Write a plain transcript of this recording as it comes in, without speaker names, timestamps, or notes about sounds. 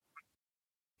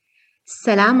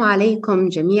السلام عليكم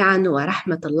جميعا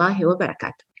ورحمة الله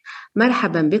وبركاته.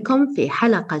 مرحبا بكم في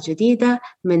حلقة جديدة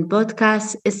من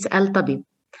بودكاست اسأل طبيب.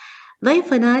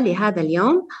 ضيفنا لهذا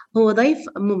اليوم هو ضيف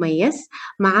مميز.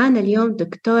 معانا اليوم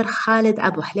دكتور خالد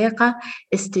أبو حليقة،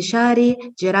 استشاري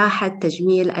جراحة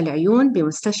تجميل العيون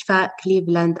بمستشفى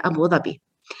كليفلاند أبو ظبي.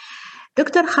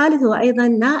 دكتور خالد هو أيضاً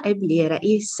نائب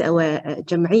لرئيس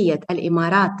جمعية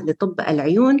الإمارات لطب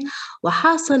العيون،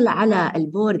 وحاصل على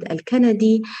البورد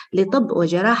الكندي لطب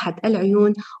وجراحة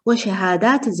العيون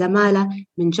وشهادات الزمالة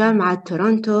من جامعة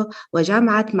تورونتو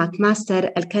وجامعة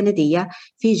ماكماستر الكندية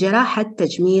في جراحة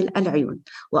تجميل العيون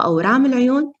وأورام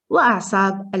العيون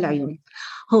وأعصاب العيون.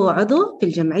 هو عضو في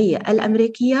الجمعية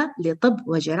الأمريكية لطب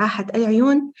وجراحة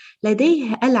العيون.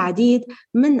 لديه العديد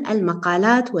من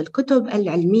المقالات والكتب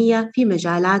العلمية في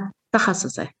مجالات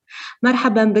تخصصه.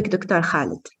 مرحبا بك دكتور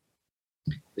خالد.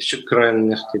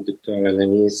 شكرا أختي الدكتورة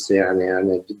لميس، يعني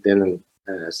أنا جدا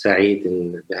سعيد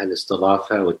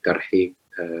بهالاستضافة والترحيب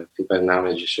في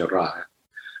برنامج الرائع.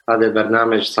 هذا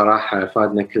البرنامج صراحة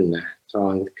أفادنا كلنا،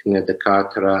 سواء كنا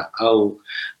دكاترة أو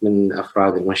من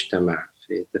أفراد المجتمع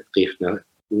في تثقيفنا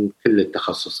من كل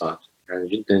التخصصات. يعني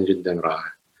جدا جدا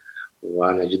رائع،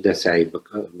 وأنا جدا سعيد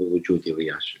بوجودي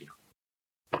وياك اليوم.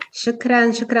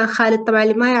 شكرا خالد. طبعا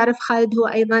اللي ما يعرف خالد هو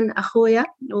أيضا أخويا،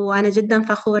 وأنا جدا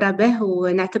فخورة به،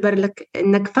 ونعتبر لك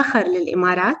أنك فخر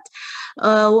للإمارات.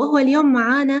 وهو اليوم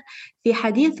معانا في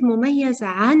حديث مميز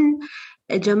عن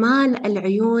جمال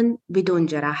العيون بدون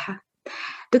جراحة.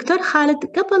 دكتور خالد،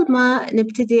 قبل ما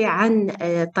نبتدي عن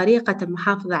طريقة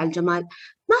المحافظة على الجمال،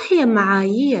 ما هي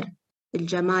معايير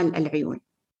الجمال العيون؟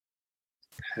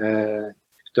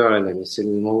 دكتورة لميس،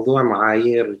 الموضوع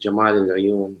معايير جمال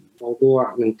العيون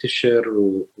موضوع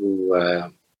منتشر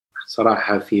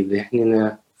وصراحة في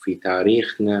ذهننا وفي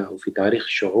تاريخنا وفي تاريخ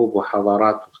شعوب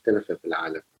وحضارات مختلفة في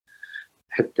العالم.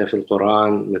 حتى في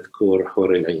القرآن مذكور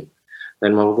حور العين.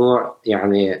 الموضوع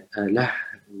يعني له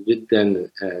جدا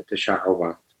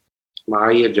تشعبات.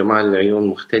 معايير جمال العيون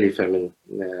مختلفة من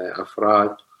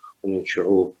أفراد ومن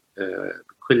شعوب.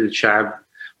 كل شعب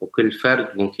وكل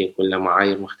فرد ممكن يكون له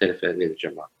معايير مختلفة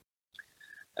للجمال.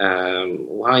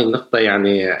 وهاي النقطة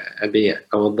يعني أبي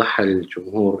أوضحها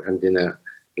للجمهور. عندنا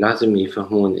لازم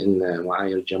يفهمون إن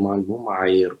معايير الجمال مو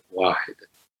معايير واحدة،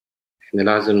 إحنا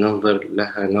لازم ننظر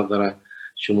لها نظرة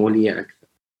شمولية أكثر.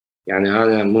 يعني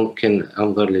أنا ممكن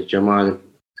أنظر للجمال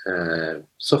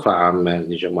بصفة عامة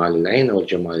لجمال العين أو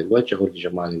جمال الوجه أو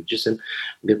جمال الجسم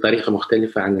بطريقة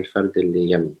مختلفة عن الفرد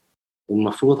اللي يمي،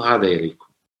 والمفروض هذا يليكم.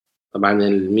 طبعا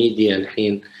الميديا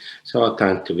الحين سواء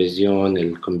كان التلفزيون،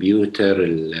 الكمبيوتر،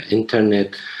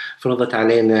 الإنترنت، فرضت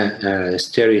علينا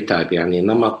ستيريوتايب، يعني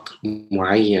نمط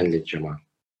معين للجمال،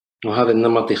 وهذا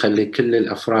النمط يخلي كل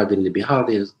الأفراد اللي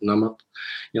بهذا النمط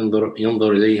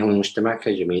ينظر إليهم المجتمع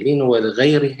كجميلين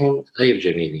وغيرهم غير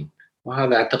جميلين.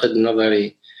 وهذا أعتقد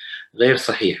نظري غير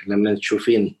صحيح. لما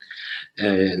تشوفين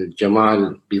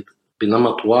الجمال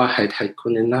بنمط واحد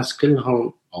حيكون الناس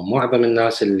كلهم أو معظم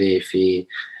الناس اللي في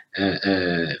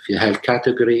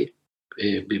هالكاتيجوري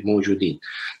موجودين.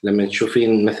 لما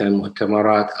تشوفين مثلا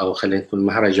مؤتمرات أو خلينا نقول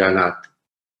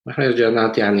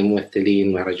مهرجانات يعني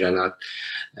ممثلين، مهرجانات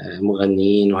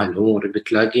مغنيين، وهالأمور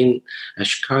بتلاقين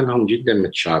أشكالهم جدا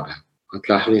متشابهة.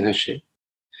 تلاحظين هالشيء؟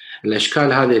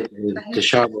 الأشكال هذه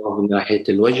التشابه من ناحية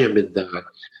الوجه بالذات،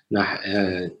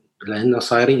 لأنه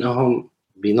صايرين هم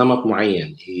بنمط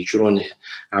معين، يجرون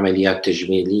عمليات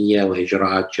تجميلية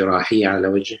وإجراءات جراحية على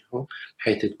وجههم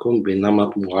بحيث تكون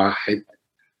بنمط واحد،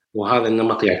 وهذا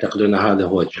النمط يعتقدون هذا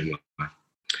هو الجمال.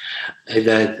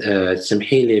 إذا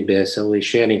تسمحي لي بسوي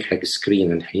شيرينج حق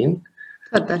سكرين الحين.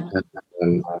 تفضل.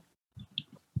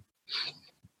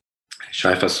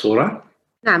 شايفة الصورة؟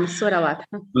 نعم، الصورة واضحة.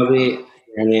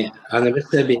 يعني أنا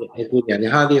بس أبي أقول يعني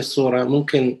هذه الصورة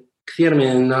ممكن كثير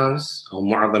من الناس أو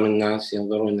معظم الناس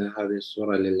ينظرون هذه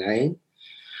الصورة للعين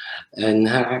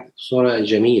أنها صورة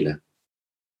جميلة.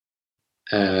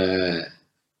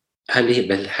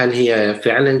 هل هي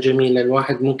فعلا جميلة؟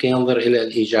 الواحد ممكن ينظر إلى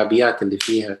الإيجابيات اللي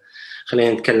فيها.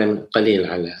 خلينا نتكلم قليل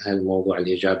على هالموضوع،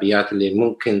 الإيجابيات اللي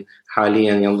ممكن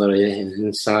حاليا ينظر إليها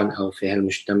الإنسان أو في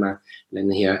هالمجتمع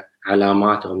لأن هي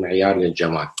علامات أو معيار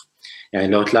للجمال. يعني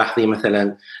لو تلاحظي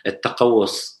مثلا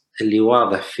التقوس اللي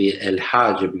واضح في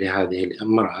الحاجب لهذه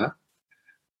الامرأة،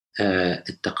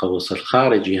 التقوس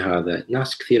الخارجي هذا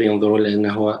ناس كثير ينظرون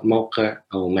لأنه هو موقع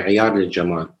أو معيار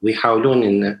للجمال، ويحاولون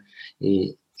أنه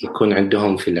يكون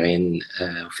عندهم في العين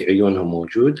في عيونهم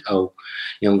موجود أو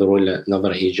ينظرون له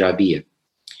نظرة إيجابية.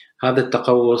 هذا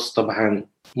التقوس طبعا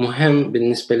مهم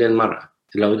بالنسبة للمرأة.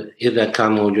 إذا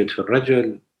كان موجود في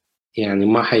الرجل يعني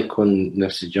ما حيكون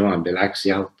نفس الجمال، بالعكس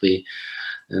يعطي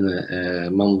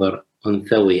منظر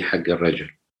أنثوي حق الرجل.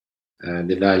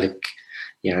 لذلك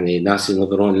يعني ناس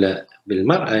ينظرون له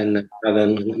بالمرأة أن هذا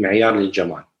معيار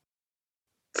للجمال.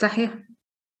 صحيح.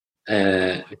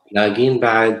 لاقين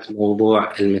بعد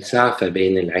موضوع المسافة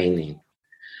بين العينين.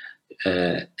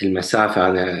 المسافة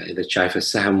أنا إذا شايف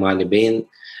السهم مالي بين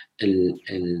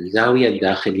الزاوية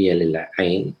الداخلية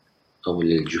للعين أو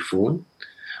للجفون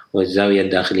والزاوية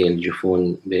الداخلية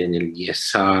للجفون بين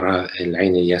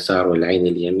العين اليسار والعين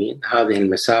اليمين، هذه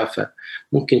المسافة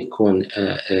ممكن تكون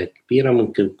كبيرة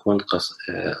ممكن تكون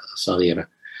صغيرة،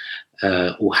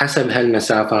 وحسب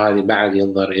هالمسافة هذه بعد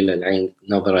ينظر إلى العين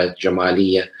نظرة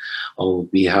جمالية أو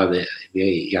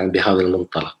بهذا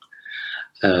المنطلق.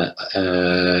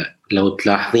 لو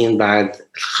تلاحظين بعد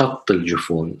خط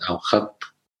الجفون أو خط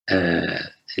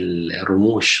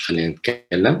الرموش، خلينا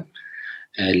نتكلم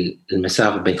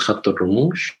المسافة بين خط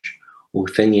الرموش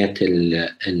وثنية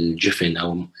الجفن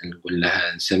أو نقول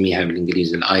لها نسميها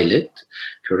بالإنجليزي الآيلت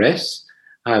كريس،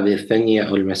 هذه الثنية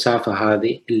أو المسافة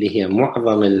هذه اللي هي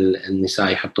معظم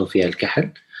النساء يحطون فيها الكحل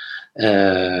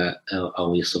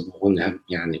أو يصبغونها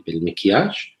يعني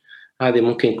بالمكياج. هذه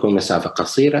ممكن يكون مسافة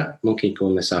قصيرة ممكن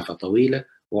يكون مسافة طويلة،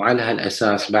 وعلى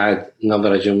هالأساس بعد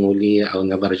نظرة جمالية أو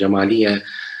نظرة جمالية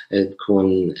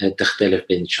تكون تختلف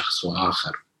بين شخص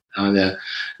وآخر. هذا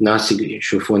ناس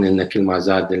يشوفون أن كل ما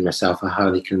زاد المسافة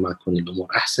هذه كل ما تكون الأمور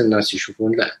أحسن، ناس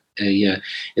يشوفون لا، هي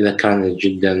إذا كانت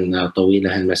جدا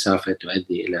طويلة المسافة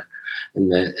تؤدي إلى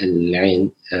أن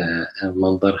العين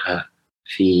منظرها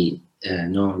في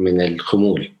نوع من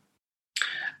الخمول.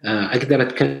 أقدر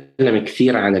أتكلم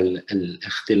كثير عن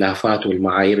الاختلافات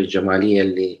والمعايير الجمالية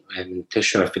اللي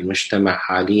منتشرة في المجتمع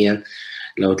حاليا.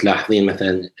 لو تلاحظين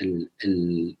مثلا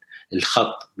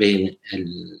الخط بين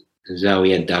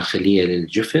الزاوية الداخلية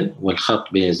للجفن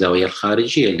والخط بين الزاوية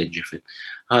الخارجية للجفن،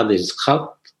 هذا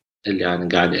الخط اللي أنا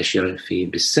قاعد أشير فيه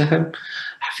بالسهم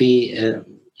في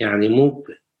يعني مو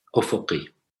أفقي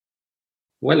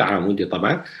ولا عمودي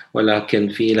طبعا، ولكن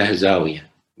في له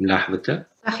زاوية ملاحظته.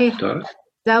 صحيح.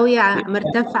 زاوية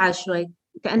مرتفعة شوي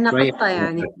كأنها قطة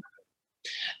يعني.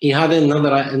 هذا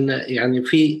النظرة إن يعني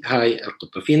في هاي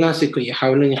القطة، في ناس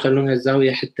يحاولون يخلونها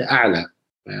الزاوية حتى أعلى،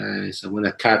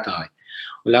 يسمونها كات آي،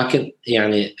 ولكن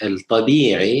يعني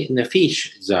الطبيعي إن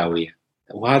فيش زاوية،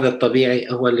 وهذا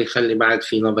الطبيعي هو اللي يخلي بعد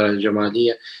في نظرة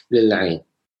جمالية للعين.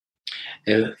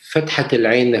 فتحة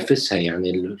العين نفسها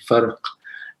يعني الفرق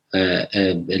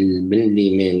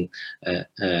بالملي من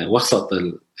وسط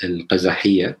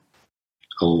القزحية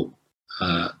أو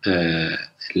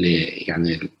اللي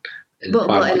يعني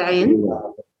بؤبؤ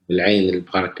العين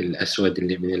البارك الأسود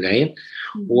اللي من العين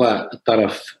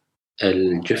وطرف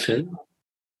الجفن،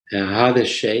 هذا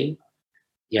الشيء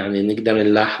يعني نقدر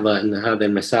نلاحظه أن هذا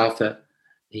المسافة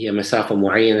هي مسافة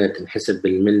معينة تنحسب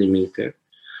بالمليمتر،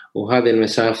 وهذه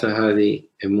المسافة هذه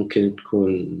ممكن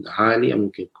تكون عالية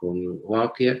ممكن تكون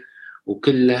واطية،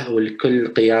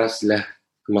 والكل قياس له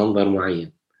منظر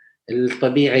معين.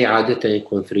 الطبيعي عادة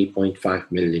يكون 3.5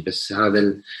 ملي، بس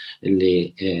هذا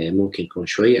اللي ممكن يكون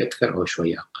شوية أكثر أو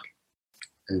شوية أقل.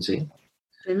 إنزين.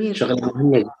 جميل. شغلة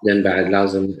مهمة جدا بعد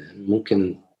لازم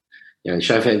ممكن يعني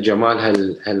شايفة جمال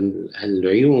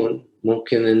هالعيون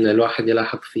ممكن إن الواحد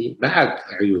يلاحظ فيه بعد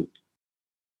عيوب.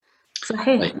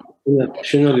 صحيح. طيب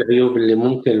شنو العيوب اللي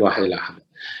ممكن الواحد يلاحظها؟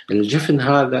 الجفن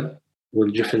هذا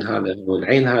والجفن هذا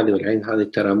والعين هذه والعين هذه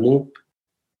ترى مو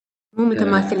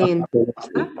متماثلين،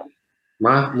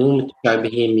 مو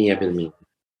متشابهين 100%.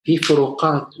 في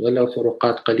فروقات ولو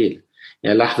فروقات قليلة.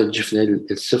 يعني لاحظ الجفن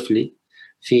السفلي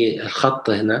في الخط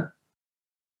هنا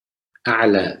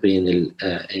أعلى بين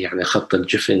يعني خط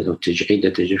الجفن أو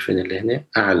تجعيدة الجفن اللي هنا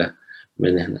أعلى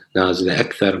من هنا، نازلة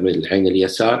أكثر من العين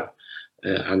اليسار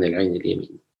عن العين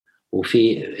اليمين.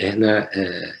 وفي هنا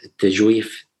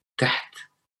التجويف تحت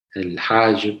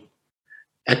الحاجب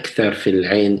أكثر في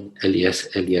العين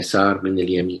اليسار من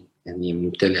اليمين، يعني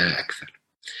ممتلئة أكثر.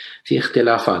 في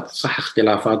اختلافات، صح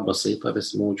اختلافات بسيطة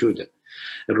بس موجودة.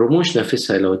 الرموش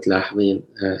نفسها لو تلاحظين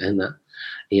هنا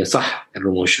هي صح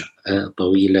الرموش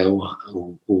طويلة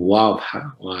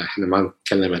وواضحة، وإحنا ما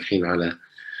نتكلم الحين على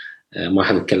ما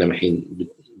حنتكلم الحين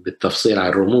بالتفصيل عن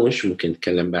الرموش، ممكن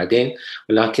نتكلم بعدين،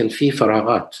 ولكن في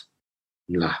فراغات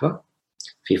ملاحظة،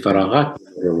 في فراغات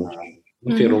الرموش،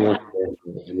 في رموش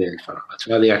بين الفراغات،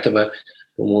 فهذا يعتبر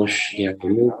رموش يعني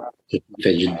مو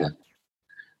كثيفة جدا.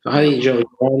 فهذه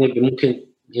جوانب ممكن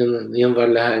ينظر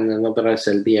لها أن نظرة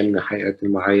سلبية من ناحية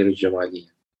المعايير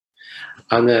الجمالية.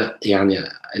 أنا يعني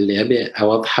اللي أبي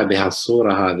أوضحه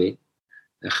بهالصورة هذه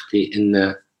أختي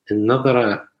إن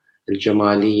النظرة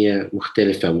الجمالية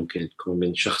مختلفة ممكن تكون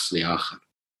من شخص لآخر.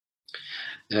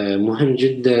 مهم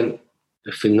جدا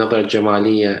في النظرة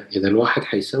الجمالية إذا الواحد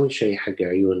حيسوي شيء حق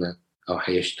عيونه أو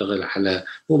حيشتغل على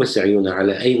مو بس عيونه،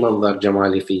 على أي منظر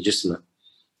جمالي في جسمه،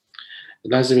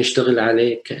 لازم يشتغل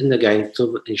عليه كأنه قاعد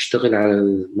يشتغل على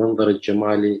المنظر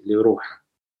الجمالي لروحه.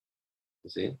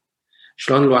 زين،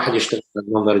 شلون الواحد يشتغل على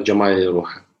المنظر الجمالي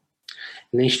لروحه؟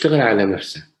 إنه يشتغل على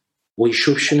نفسه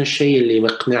ويشوف شنو الشيء اللي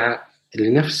يقنعه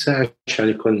لنفسه عشان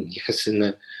يكون يحس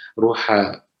إنه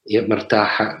روحه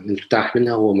مرتاح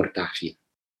منها وهو مرتاح فيه.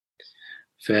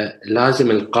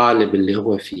 فلازم القالب اللي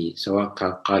هو فيه سواء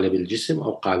كان قالب الجسم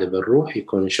أو قالب الروح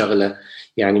يكون شغلة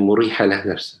يعني مريحة له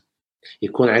نفسه،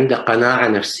 يكون عنده قناعة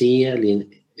نفسية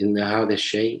لأن هذا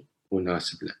الشيء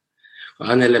مناسب له.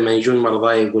 وأنا لما يجون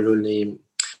مرضاي يقولوا لي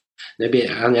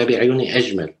أنا أبي عيوني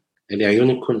أجمل، أبي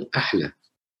عيوني تكون أحلى،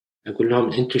 أقول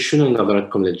لهم أنتم شنو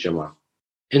نظرتكم للجمال؟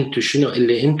 أنتم شنو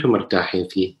اللي أنتم مرتاحين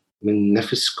فيه من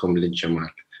نفسكم للجمال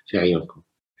في عيونكم؟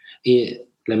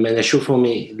 لما نشوفهم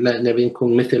لا نبي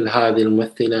نكون مثل هذه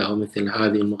الممثلة أو مثل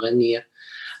هذه المغنية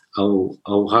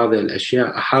أو هذا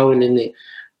الأشياء، أحاول إني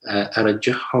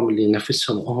أرجعهم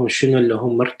لنفسهم وهم شنو اللي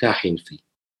هم مرتاحين فيه،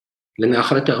 لأن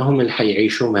آخرته هم اللي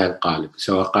حيعيشون مع القالب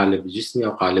سواء قالب جسمي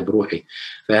أو قالب روحي.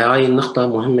 فهاي النقطة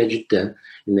مهمة جدا،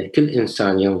 إن كل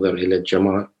إنسان ينظر إلى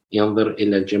الجمال ينظر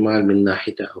إلى الجمال من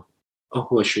ناحيته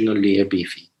هو شنو اللي يبي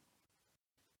فيه،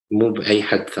 مو بأي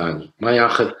حد ثاني.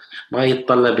 ما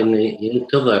يتطلب إنه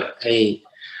ينتظر أي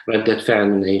ردة فعل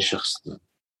من أي شخص.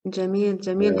 جميل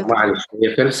جميل دكتور. معلش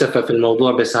هي فلسفة في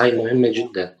الموضوع، بس هاي مهمة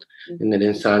جدا إن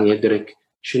الإنسان يدرك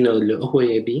شنو اللي هو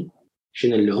يبي،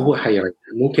 شنو اللي هو حيرجع.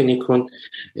 ممكن يكون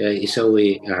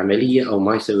يسوي عملية أو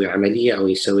ما يسوي عملية أو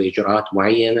يسوي إجراءات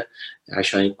معينة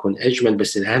عشان يكون أجمل،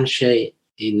 بس الأهم شيء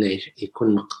إنه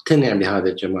يكون مقتنع بهذا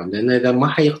الجمال، لأنه إذا ما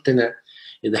حيقتنع،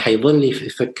 إذا حيظل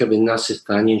يفكر بالناس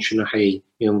الثانيين شنو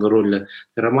حينظرون له،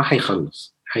 ترى ما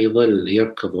حيخلص، حيظل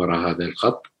يركض وراء هذا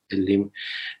الخط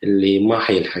اللي ما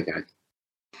حيلحق عليه.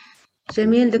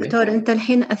 جميل دكتور، أنت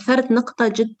الحين أثرت نقطة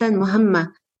جدا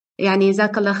مهمة، يعني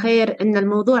جزاك الله خير. إن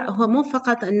الموضوع هو مو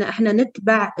فقط إن إحنا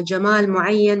نتبع جمال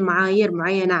معين، معايير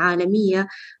معينة عالمية،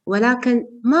 ولكن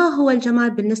ما هو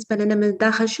الجمال بالنسبة لنا من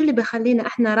الداخل؟ شو اللي بيخلينا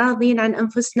إحنا راضين عن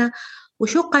أنفسنا؟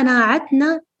 وشو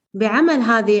قناعتنا بعمل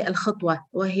هذه الخطوة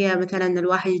وهي مثلا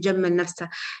الواحد يجمل نفسه؟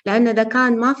 لأن إذا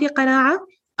كان ما في قناعة،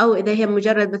 أو إذا هي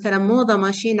مجرد مثلا موضة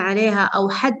ماشيين عليها، أو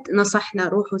حد نصحنا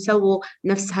روحوا سووا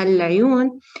نفس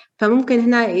هالعيون، فممكن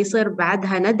هنا يصير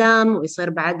بعدها ندم، ويصير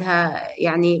بعدها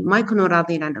يعني ما يكونوا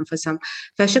راضين عن أنفسهم.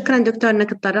 فشكرا دكتور أنك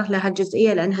تطرق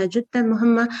لهالجزئية لأنها جدا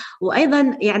مهمة.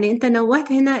 وأيضا يعني أنت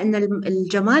نوهت هنا أن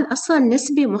الجمال أصلا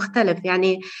نسبي مختلف،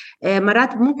 يعني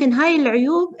مرات ممكن هاي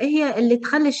العيوب هي اللي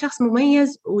تخلي الشخص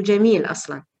مميز وجميل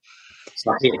أصلا.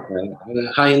 صحيح،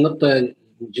 هاي النقطة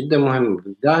جدا مهمة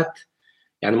بالذات.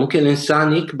 يعني ممكن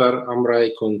الإنسان يكبر عمره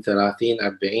يكون 30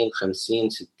 40 50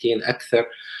 60 أكثر،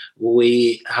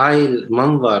 وهاي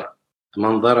منظر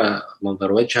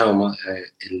وجهه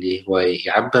اللي هو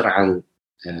يعبر عن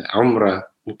عمره،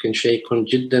 ممكن شيء يكون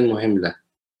جدا مهم له.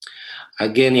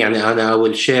 again يعني أنا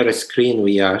أول شير سكرين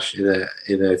وياش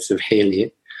إذا تسمحي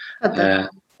لي.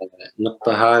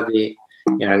 النقطة هذه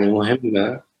يعني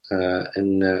مهمة.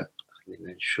 إن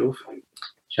خلينا نشوف،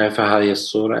 شايفة هذه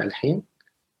الصورة الحين؟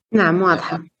 نعم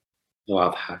واضحة.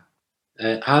 واضحة.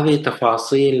 هذه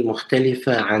تفاصيل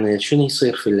مختلفة عن شنو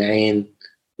يصير في العين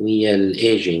ويا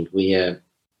الايجينج، ويا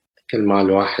كل ما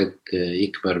الواحد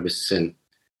يكبر بالسن.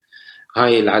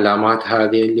 هاي العلامات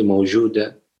هذه اللي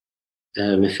موجودة،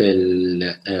 مثل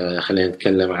خلينا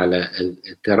نتكلم على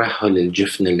الترهل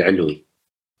الجفن العلوي.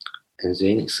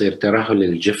 زين، يصير ترهل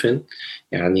الجفن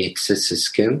يعني اكسس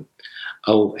سكن،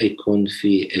 او يكون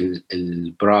في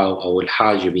البراو او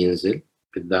الحاجب ينزل،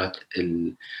 بالذات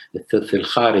الثلث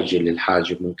الخارجي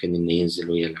للحاجب ممكن انه ينزل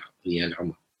ويا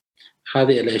العمر.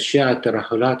 هذه الاشياء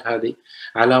الترهلات هذه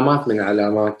علامات من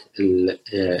علامات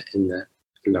ان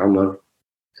العمر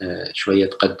شويه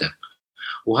تقدم،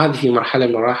 وهذه في مرحله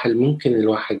من المراحل ممكن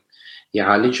الواحد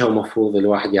يعالجها، ومفروض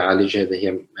الواحد يعالجها اذا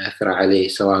هي مأثرة عليه،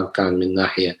 سواء كان من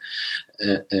ناحيه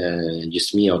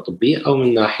جسميه وطبيه او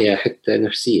من ناحيه حتى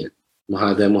نفسيه.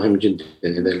 وهذا مهم جدا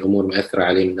اذا الامور مأثرة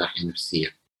عليه من ناحيه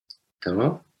نفسيه.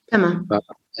 تمام.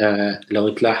 لو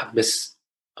تلاحظ بس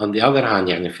on the other hand،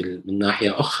 يعني من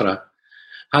ناحيه اخرى،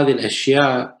 هذه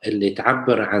الاشياء اللي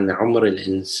تعبر عن عمر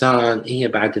الانسان هي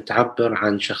بعد تعبر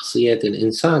عن شخصيه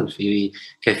الانسان في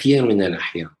كثير من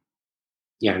الاحيان.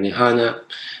 يعني انا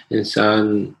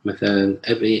انسان مثلا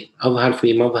ابي اظهر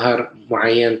في مظهر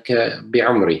معين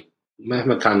بعمري،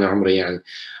 مهما كان عمري، يعني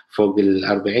فوق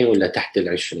 40 ولا تحت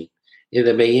 20.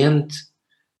 اذا بينت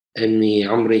اني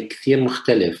عمري كثير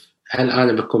مختلف، هل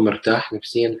انا بكون مرتاح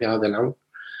نفسيا في هذا العمر،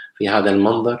 في هذا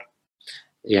المنظر؟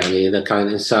 يعني إذا كان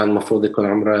الإنسان المفروض يكون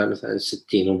عمره مثلا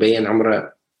 60 وبين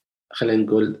عمره خلينا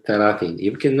نقول 30،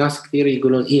 يمكن ناس كثير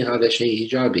يقولون إيه هذا شيء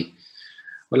إيجابي،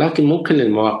 ولكن ممكن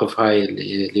المواقف هاي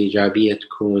الإيجابية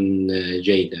تكون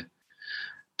جيدة.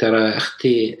 ترى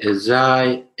أختي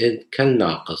الزايد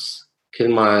كالناقص، كل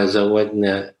ما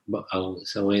زودنا أو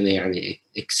سوينا يعني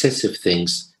excessive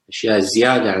things، أشياء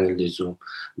زيادة عن اللزوم،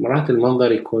 مرات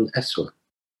المنظر يكون أسوأ.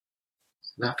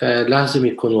 فلازم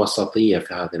يكون وسطية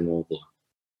في هذا الموضوع.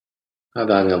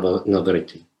 هذا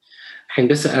نظرتي. الحين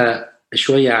بس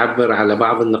شوية أعبر على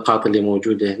بعض النقاط اللي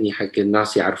موجودة هنا حق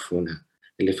الناس يعرفونها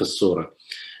اللي في الصورة.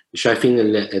 شايفين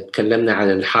اللي تكلمنا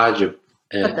عن الحاجب،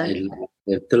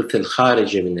 الثلث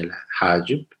الخارجي من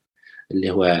الحاجب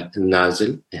اللي هو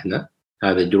النازل هنا،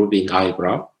 هذا drooping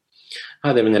eyebrow.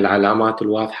 هذا من العلامات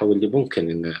الواضحة واللي ممكن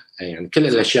إن يعني كل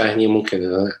الأشياء هنا ممكن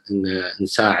إن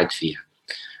نساعد فيها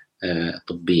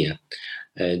طبيا.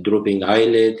 drooping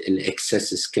eyelid،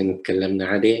 الexcess skin تكلمنا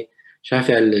عليه.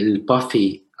 شايفة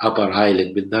البافي upper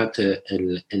eyelid بالذات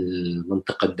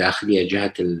المنطقة الداخلية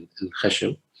جهة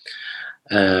الخشم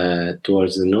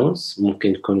towards the nose،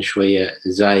 ممكن تكون شوية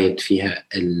زايد فيها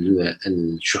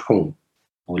الشحوم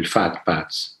أو الفات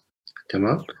باتس،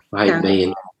 تمام؟ وهي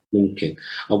تبين ممكن،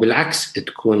 أو بالعكس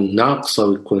تكون ناقصة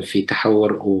ويكون في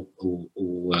تحور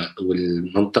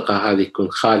والمنطقة هذه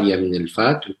تكون خالية من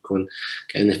الفات ويكون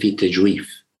كأنه في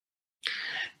تجويف.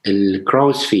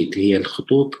 الكروز فيت هي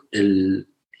الخطوط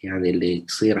يعني اللي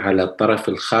تصير على الطرف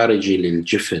الخارجي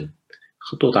للجفن،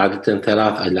 خطوط عادة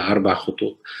 3 إلى 4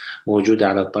 خطوط موجودة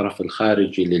على الطرف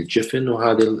الخارجي للجفن،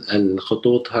 وهذه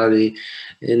الخطوط هذه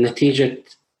نتيجة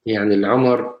يعني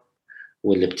العمر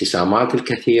والابتسامات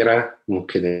الكثيرة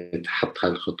ممكن تحط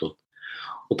هالخطوط.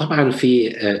 وطبعا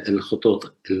في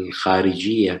الخطوط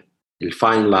الخارجية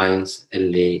الفاين لاينز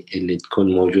اللي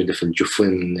تكون موجودة في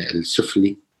الجفن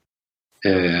السفلي،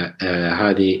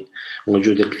 هذه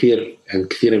موجودة كثير عند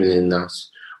كثير من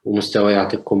الناس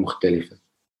ومستويات تكون مختلفة.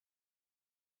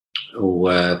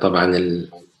 وطبعا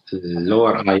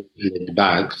اللور ايليد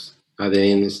باجز،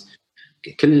 هذا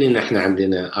كلنا احنا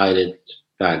عندنا ايليد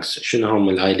باجز. شنو هم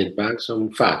الايليد باجز؟ هم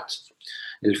فات،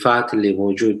 الفات اللي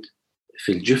موجود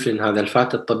في الجفن، هذا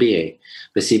الفات الطبيعي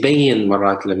بس يبين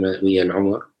مرات لما ويا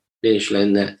العمر. ليش؟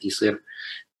 لأنه يصير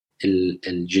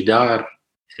الجدار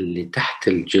اللي تحت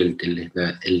الجلد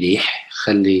اللي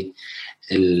يخلي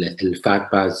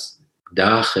الفات باز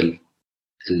داخل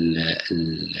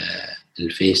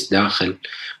الفيس، داخل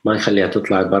ما يخليها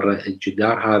تطلع برا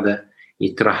الجدار، هذا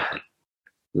يترهل،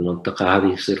 المنطقة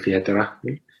هذه يصير فيها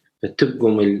ترهل،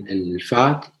 فتبقم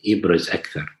الفات يبرز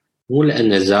أكثر، مو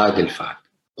لأنه زاد الفات،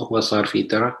 هو صار فيه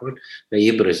ترهل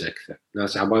فيبرز أكثر.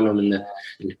 ناس عبالهم أن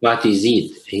الفات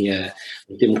يزيد، هي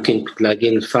أنت ممكن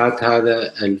تلاقين الفات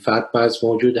هذا الفات باز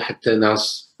موجودة حتى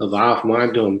ناس ضعاف ما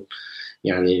عندهم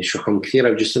يعني شحوم كثيرة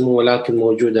بجسمه، ولكن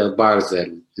موجودة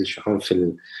بارزة الشحوم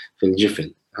في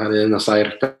الجفن، هذا لأنه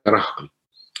صاير ترهل.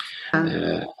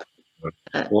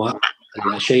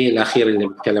 والشيء الأخير اللي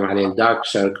بتكلم عليه الدارك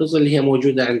سيركلز، اللي هي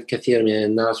موجودة عند كثير من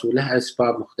الناس ولها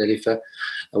أسباب مختلفة،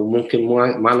 أو ممكن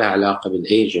ما لها علاقة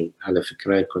بالإيجن، على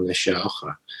فكرة يكون أشياء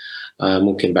أخرى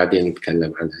ممكن بعدين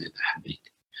نتكلم عنها إذا حبيت.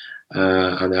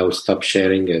 أنا will stop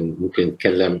sharing، ممكن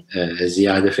نتكلم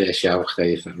زيادة في أشياء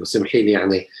مختلفة، وسمحي لي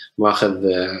يعني ما أخذ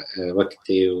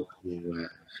وقتي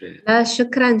لا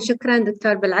شكرا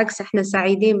دكتور، بالعكس احنا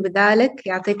سعيدين بذلك،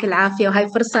 يعطيك العافية، وهي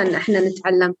فرصة ان احنا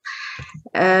نتعلم.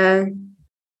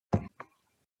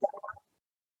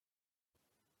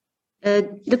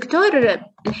 دكتور،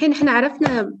 الحين احنا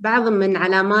عرفنا بعض من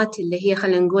علامات اللي هي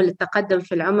خلينا نقول التقدم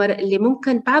في العمر، اللي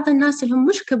ممكن بعض الناس اللي هم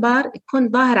مش كبار يكون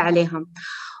ظاهر عليهم.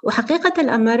 وحقيقة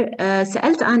الأمر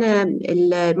سألت أنا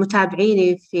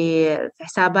المتابعين في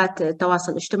حسابات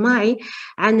التواصل الاجتماعي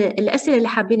عن الأسئلة اللي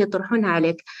حابين يطرحونها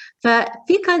عليك،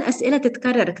 ففي كان أسئلة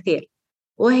تتكرر كثير،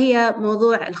 وهي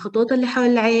موضوع الخطوط اللي حول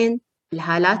العين،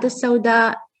 الهالات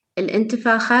السوداء،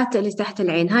 الانتفاخات اللي تحت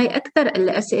العين. هاي أكثر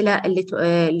الأسئلة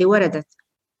اللي وردت.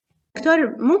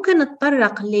 دكتور، ممكن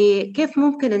نتطرق لكيف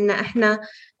ممكن أن إحنا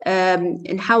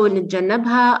نحاول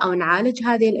نتجنبها أو نعالج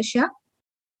هذه الأشياء؟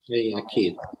 اي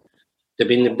اكيد.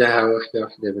 تبين نبداها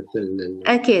واحده مثل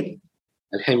اكيد.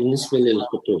 الحين بالنسبه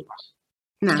للخطوط،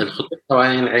 نعم. الخطوط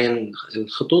طبعا العين،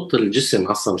 الخطوط الجسم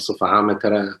اصلا بصفه عامه،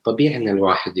 ترى طبيعي ان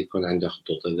الواحد يكون عنده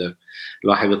خطوط. اذا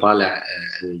الواحد يطالع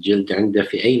الجلد عنده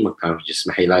في اي مكان في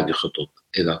جسمه حيلاقي خطوط،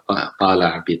 اذا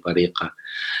طالع بطريقه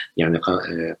يعني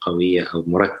قويه او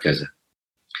مركزه.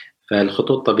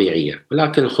 فالخطوط طبيعيه،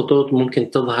 ولكن الخطوط ممكن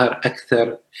تظهر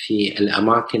اكثر في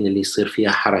الاماكن اللي يصير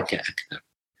فيها حركه اكثر.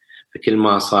 فكل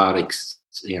ما صار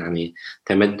يعني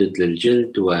تمدد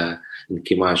للجلد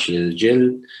وانكماش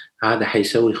للجلد، هذا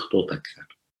حيسوي خطوط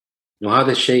أكثر.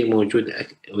 وهذا الشيء موجود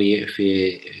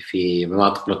في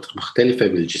مناطق مختلفة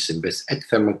بالجسم، بس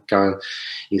أكثر مكان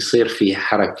يصير فيه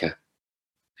حركة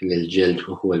للجلد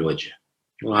وهو الوجه.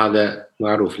 وهذا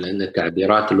معروف لأن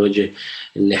تعبيرات الوجه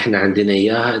اللي احنا عندنا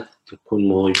إياها تكون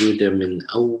موجودة من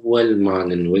أول ما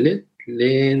ننولد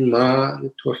لين ما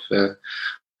نتوفى.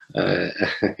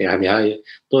 يعني هاي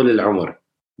طول العمر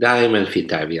دائما في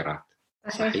تعبيرات.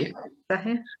 صحيح.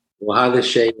 وهذا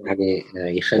الشيء يعني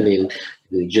يخلي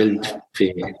الجلد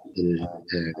في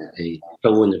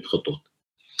يكون الخطوط.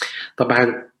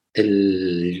 طبعا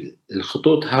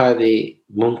الخطوط هذه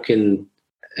ممكن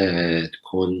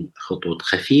تكون خطوط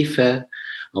خفيفة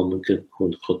أو ممكن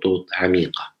تكون خطوط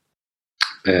عميقة.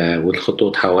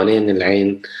 والخطوط حوالين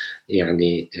العين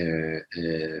يعني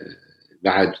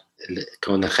بعد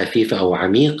كونها خفيفة أو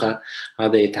عميقة،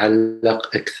 هذا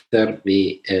يتعلق أكثر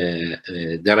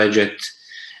بدرجة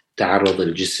تعرض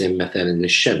الجسم مثلا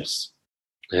للشمس.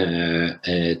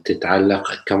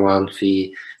 تتعلق كمان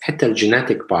في حتى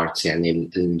الجيناتيك بارتس، يعني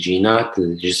الجينات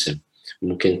الجسم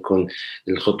ممكن تكون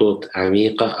الخطوط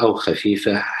عميقة أو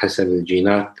خفيفة حسب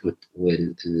الجينات.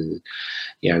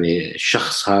 يعني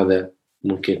الشخص هذا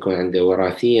ممكن يكون عنده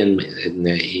وراثيا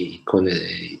إنه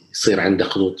يصير عنده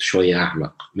خطوط شوية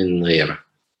أعمق من غيره.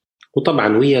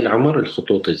 وطبعا ويا العمر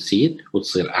الخطوط تزيد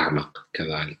وتصير أعمق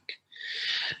كذلك.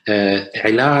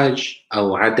 علاج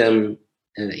أو عدم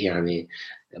يعني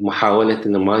محاولة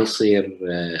إنه ما يصير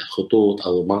خطوط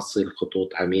أو ما تصير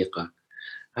خطوط عميقة،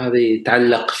 هذا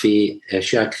يتعلق في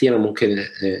أشياء كثيرة ممكن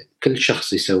كل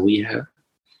شخص يسويها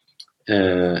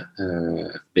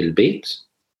بالبيت،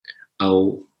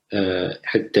 أو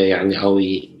حتى يعني أو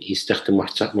يستخدم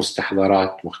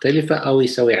مستحضرات مختلفة أو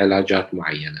يسوي علاجات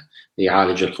معينة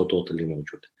يعالج الخطوط اللي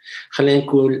موجودة. خلينا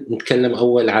نتكلم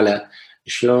أول على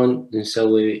شلون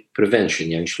نسوي prevention،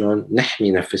 يعني شلون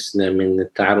نحمي نفسنا من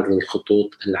التعرض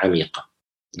للخطوط العميقة.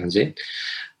 زين،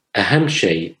 أهم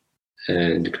شيء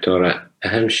دكتورة،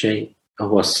 أهم شيء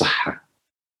هو الصحة.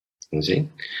 زين،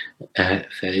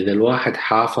 فإذا الواحد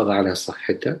حافظ على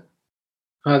صحته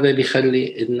هذا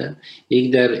بيخلي إنه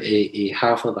يقدر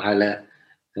يحافظ على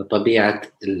طبيعة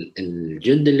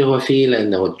الجلد اللي هو فيه،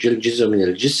 لأنه الجلد جزء من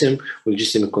الجسم،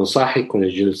 والجسم يكون صاحي يكون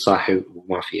الجلد صاحي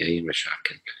وما في أي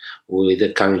مشاكل. وإذا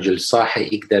كان الجلد صاحي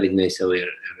يقدر إنه يسوي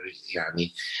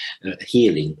يعني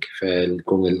هيلينج،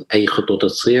 فيكون أي خطوط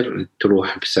تصير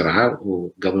تروح بسرعة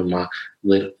وقبل ما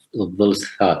تظل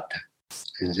ثابتة.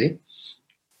 زين،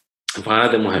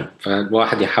 فهذا مهم.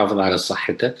 فالواحد يحافظ على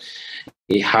صحته،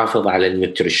 يحافظ على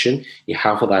النيوتريشن،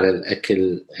 يحافظ على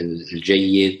الأكل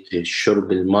الجيد،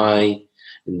 شرب الماء،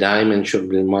 دائما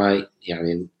شرب الماء،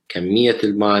 يعني كمية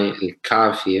الماء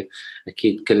الكافية.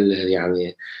 أكيد كل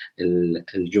يعني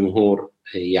الجمهور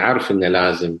يعرف إنه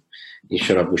لازم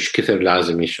يشرب وش كثر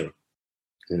لازم يشرب.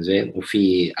 زين،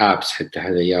 وفي آبس حتى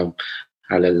هذا اليوم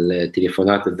على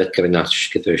التليفونات تذكر الناس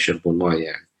وش كثر يشربون ماء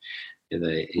يعني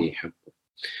إذا يحب.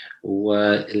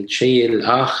 والشيء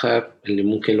الآخر اللي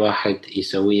ممكن الواحد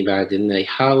يسويه بعد إنه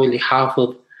يحاول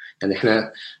يحافظ، يعني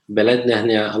إحنا بلدنا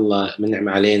هنا الله منعم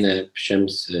علينا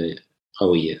بشمس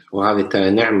قوية، وهذه ترى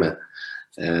نعمة.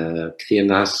 كثير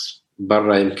ناس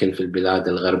برا يمكن في البلاد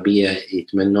الغربية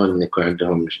يتمنون إن يكون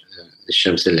عندهم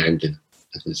الشمس اللي عندنا.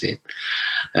 زين،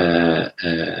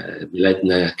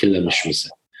 بلادنا كلها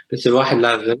مشمسة، بس الواحد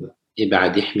لازم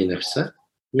يبعد يحمي نفسه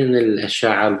من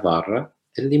الأشعة الضارة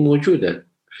اللي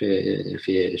موجودة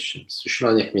في الشمس.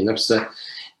 شلون يحمي نفسه؟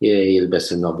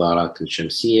 يلبس النظارات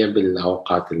الشمسية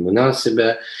بالأوقات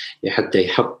المناسبة، حتى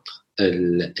يحط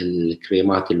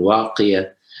الكريمات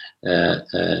الواقية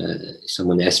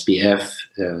يسمونه SPF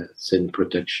Sun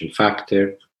Protection Factor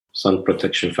Sun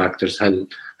Protection Factors.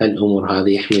 هالأمور هذه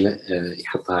يحمي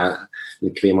يحطها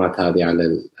الكريمات هذه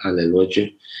على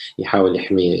الوجه، يحاول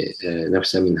يحمي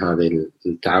نفسه من هذا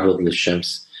التعرض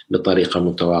للشمس بطريقة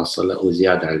متواصلة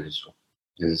وزيادة عن اللزوم.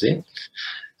 زين،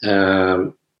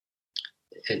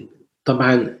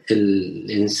 طبعا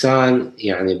الإنسان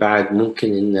يعني بعد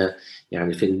ممكن إنه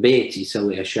يعني في البيت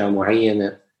يسوي أشياء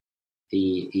معينة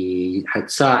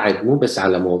حتساعد مو بس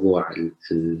على موضوع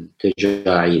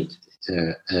التجاعيد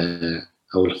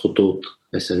أو الخطوط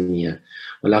بسميها،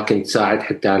 ولكن تساعد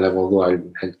حتى على موضوع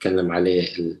اللي نتكلم عليه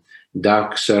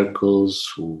الدارك سيركلز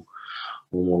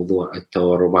وموضوع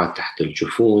التورمات تحت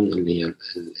الجفون اللي هي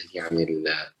يعني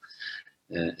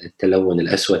التلون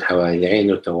الأسود حوالين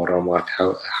العين وتورمات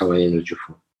حوالين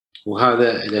الجفون.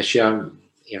 وهذا الأشياء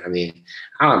يعني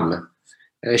عامة،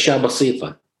 أشياء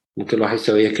بسيطة ممكن الواحد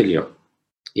يسويها كل يوم.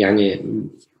 يعني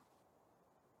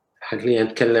خلينا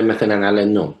نتكلم مثلا على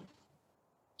النوم.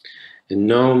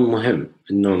 النوم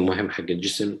مهم حق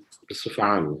الجسم بصفة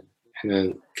عامة، احنا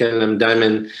نتكلم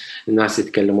دائما، الناس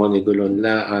يتكلمون يقولون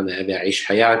لا انا ابي اعيش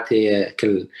حياتي،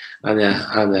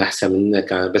 انا احسن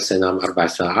منك، انا بس انام 4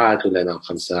 ساعات ولا انام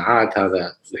 5 ساعات،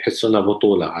 هذا يحسونه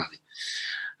بطوله.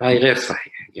 هاي غير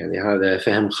صحيح، يعني هذا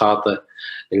فهم خاطئ.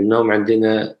 النوم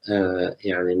عندنا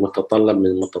يعني متطلب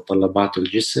من متطلبات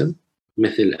الجسم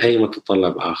مثل اي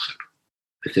متطلب اخر،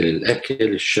 مثل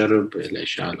الاكل، الشرب،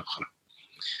 الاشياء الاخرى.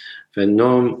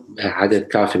 فالنوم عدد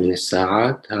كافي من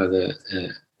الساعات هذا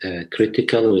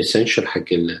critical و essential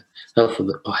حق ال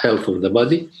health of the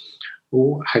body،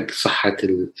 وحق صحة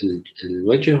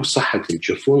الوجه وصحة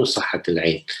الجفون وصحة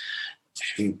العين.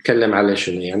 نتكلم على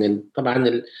شنو؟ يعني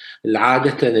طبعا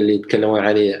العادة اللي يتكلمون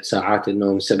عليه ساعات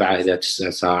النوم 7 إلى 9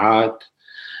 ساعات.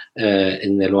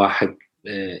 إن الواحد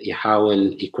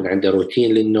يحاول يكون عنده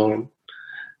روتين للنوم،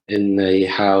 إنه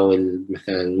يحاول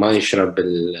مثلا ما يشرب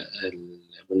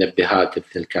المنبهات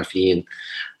مثل الكافيين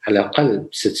على الأقل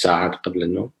 6 ساعات قبل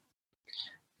النوم.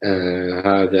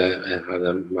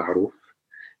 هذا معروف.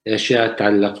 أشياء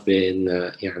تتعلق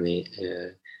بأن يعني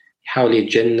يحاول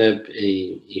يتجنب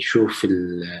يشوف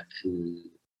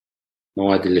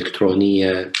المواد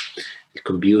الإلكترونية،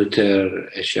 الكمبيوتر،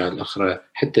 الأشياء الأخرى،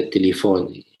 حتى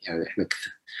التليفون. يعني إحنا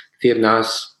كثير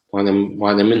ناس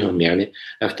وأنا منهم يعني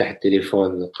أفتح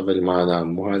التليفون قبل ما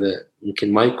أنام، وهذا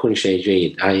يمكن ما يكون شيء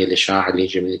جيد. هاي الإشعاع اللي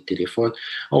يجي من التليفون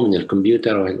أو من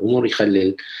الكمبيوتر والأمور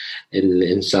يخلي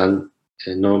الإنسان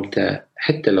نومته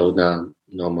حتى لو نام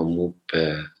نومه مو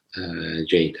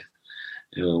جيدة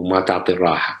وما تعطي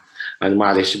الراحة. أنا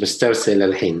معلش بسترسل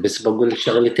الحين، بس بقول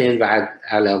شغلتين بعد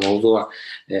على موضوع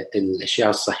الأشياء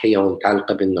الصحية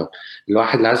والمتعلقة بالنوم.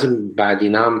 الواحد لازم بعد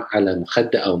ينام على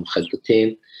مخدة أو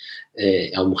مخدتين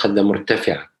أو مخدة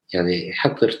مرتفعة، يعني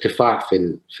يحط ارتفاع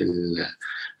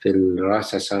في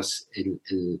الرأس أساس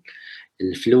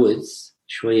الفلويدز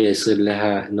شوية يصير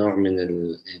لها نوع من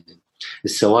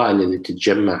السوائل اللي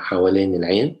تتجمع حوالين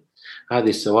العين. هذه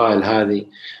السوائل هذه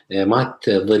ما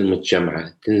تظل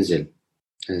متجمعة، تنزل.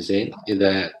 زين،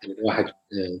 إذا الواحد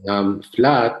نام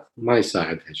فلات ما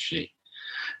يساعد هالشيء.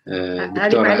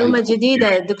 هذه معلومة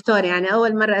جديدة دكتور، يعني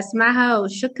أول مرة أسمعها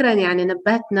وشكرا، يعني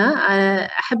نبهتنا. أنا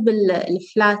أحب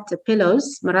الفلات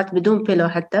بيلوز مرات بدون بيلو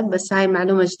حتى، بس هاي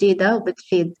معلومة جديدة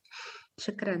وبتفيد.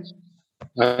 شكرا.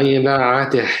 لا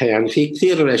عادي، يعني في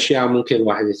كثير أشياء ممكن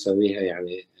الواحد يسويها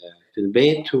يعني في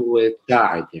البيت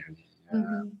وتساعد يعني.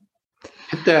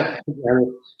 حتى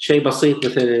يعني شيء بسيط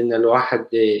مثل ان الواحد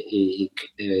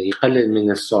يقلل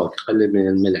من الصوت، يقلل من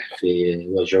الملح في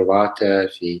وجباته،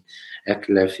 في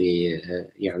اكله، في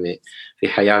يعني في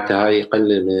حياته، هاي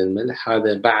يقلل من الملح.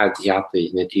 هذا بعد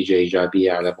يعطي نتيجه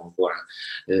ايجابيه على موضوع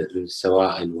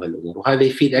السوائل والامور، وهذا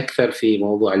يفيد اكثر في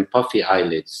موضوع البافي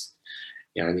ايليدز،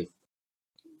 يعني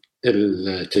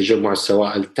تجمع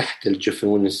السوائل تحت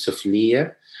الجفون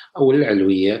السفليه او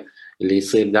العلويه اللي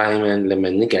يصير دائما لما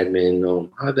نقعد من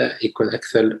النوم. هذا يكون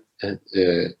أكثر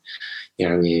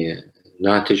يعني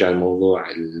ناتج عن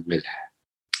موضوع الملح.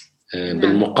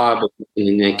 بالمقابل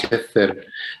إنه يكثر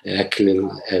أكل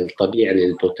الطبيعي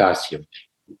للبوتاسيوم.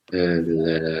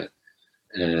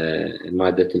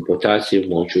 مادة البوتاسيوم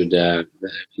موجودة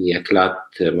في أكلات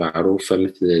معروفة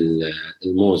مثل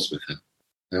الموز مثلا.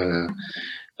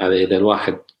 هذا إذا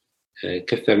الواحد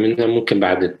كثر منها ممكن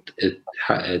بعد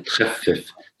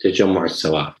تخفف تجمع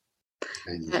السوائل.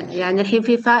 يعني الحين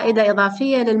في فائدة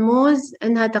إضافية للموز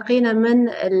إنها تقينا من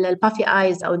البافي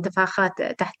آيز أو انتفاخات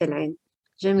تحت العين.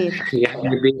 جميل.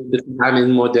 يعني بتعمل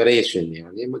مودريشن،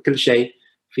 يعني كل شيء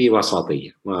في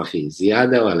وسطية، ما في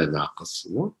زيادة ولا ناقص.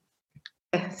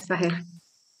 صحيح.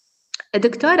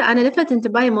 دكتور، أنا لفت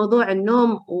انتباهي موضوع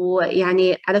النوم،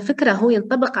 ويعني على فكرة هو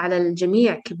ينطبق على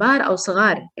الجميع كبار أو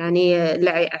صغار. يعني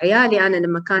عيالي أنا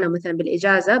لما كانوا مثلا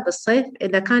بالإجازة بالصيف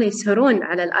إذا كانوا يسهرون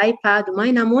على الآيباد وما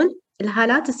ينامون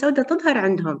الهالات السوداء تظهر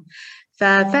عندهم.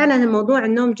 ففعلا موضوع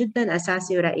النوم جدا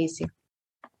أساسي ورئيسي.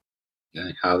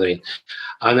 يعني حاضرين.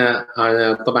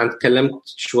 أنا طبعا تكلمت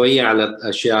شوية على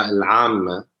الأشياء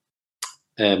العامة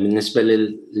بالنسبة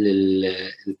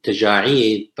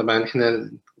للتجاعيد. طبعا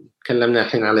إحنا تكلمنا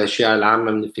الحين على الأشياء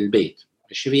العامة في البيت،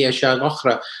 في أشياء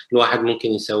أخرى الواحد ممكن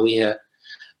يسويها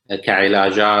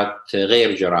كعلاجات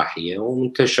غير جراحية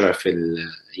ومنتشرة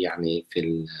يعني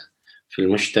في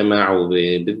المجتمع،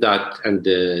 وبالذات عند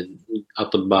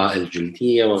أطباء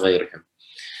الجلدية وغيرهم.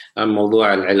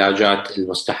 موضوع العلاجات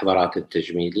المستحضرات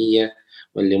التجميلية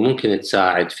واللي ممكن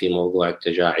تساعد في موضوع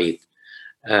التجاعيد.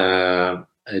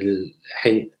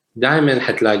 الحين دائما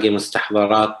حتلاقي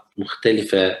مستحضرات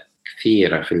مختلفة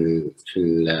كثيرة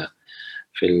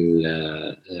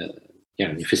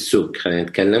يعني في السوق. خلينا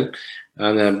نتكلم،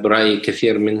 أنا برأيي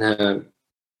كثير منها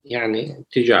يعني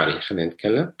تجاري. خلينا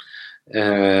نتكلم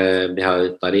بهذه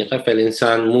الطريقة.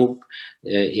 فالإنسان مو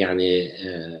يعني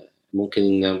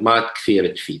ممكن ما كثير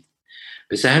تفيد.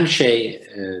 بس أهم شيء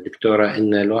دكتورة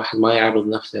إن الواحد ما يعرض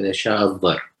نفسه لأشياء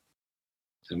تضر.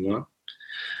 تمام.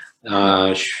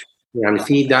 يعني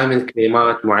في دائما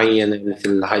كريمات معينة مثل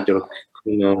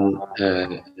الهيدروكوينون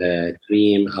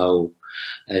كريم أو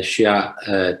أشياء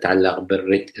تتعلق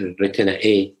بالريتينا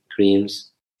A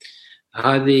كريمز.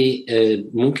 هذه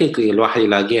ممكن الواحد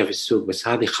يلاقيها في السوق، بس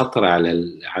هذه خطرة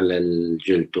على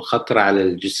الجلد وخطرة على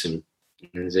الجسم.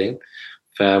 زين.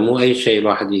 فمو أي شيء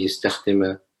الواحد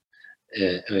يستخدمه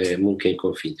ممكن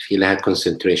يكون في لها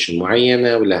concentration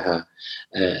معينة ولها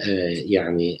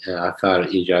يعني آثار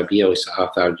إيجابية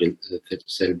وآثار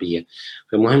سلبية.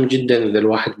 فمهم جدا إذا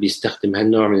الواحد بيستخدم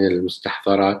هالنوع من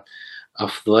المستحضرات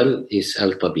أفضل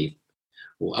يسأل طبيب،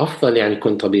 وأفضل يعني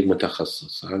يكون طبيب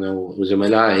متخصص. أنا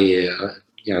وزملائي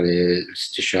يعني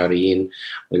الاستشاريين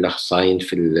والأخصائيين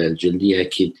في الجلدية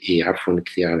أكيد يعرفون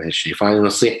كثير عن هالشيء. فأنا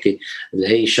نصيحتي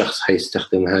لأي شخص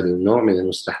حيستخدم هذا النوع من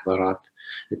المستحضرات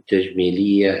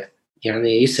التجميلية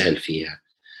يعني يسأل فيها،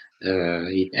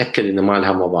 يتأكد إن ما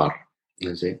لها مضار.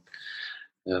 زين.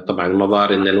 طبعا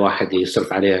المضار إن الواحد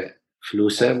يصرف عليها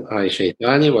فلوسه هاي شيء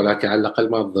ثاني، ولكن على الأقل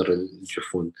ما تضر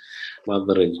الجفون، ما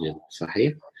تضر الجلد.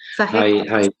 صحيح.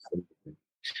 هاي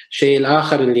الشيء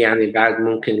الآخر اللي يعني بعد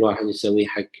ممكن الواحد يسويه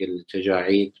حق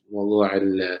التجاعيد موضوع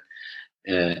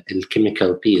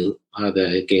الكيميكال بيل.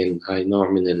 هذا again هاي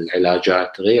نوع من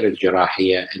العلاجات غير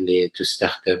الجراحية اللي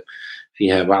تستخدم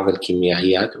فيها بعض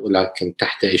الكيميائيات ولكن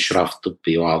تحت إشراف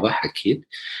طبي واضح أكيد.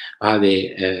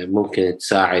 هذه ممكن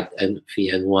تساعد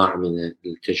في أنواع من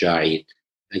التجاعيد.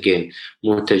 again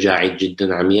مو تجاعيد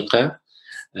جدا عميقة،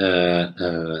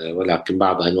 ولكن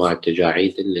بعض أنواع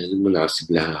التجاعيد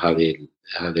المناسب لها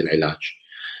هذا العلاج.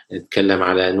 نتكلم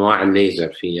على أنواع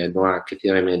الليزر. في أنواع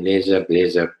كثيرة من الليزر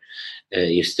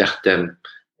يستخدم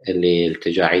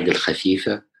للتجاعيد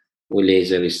الخفيفة،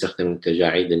 والليزر يستخدم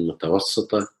التجاعيد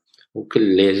المتوسطة، وكل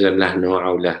ليزر له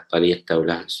نوعه وله طريقته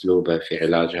وله أسلوبه في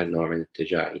علاج هالنوع من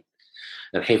التجاعيد.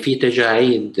 الحين في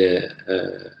تجاعيد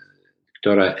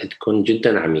دكتورة تكون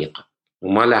جدا عميقة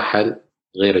وما لها حل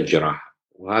غير الجراحة،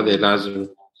 وهذا لازم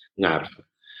نعرفه.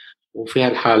 وفي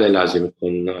هالحالة لازم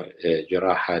يكون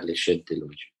جراحة لشد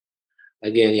الوجه.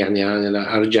 يعني أنا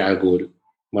لا أرجع أقول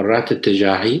مرات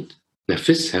التجاعيد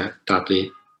نفسها تعطي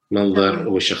منظر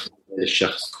وشخص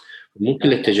للشخص. مو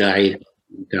كل التجاعيد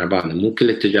تعبانة، مو كل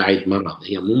التجاعيد مرض،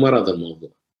 هي مو مرض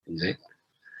الموضوع. زين.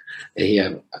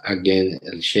 هي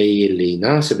الشيء اللي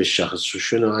يناسب الشخص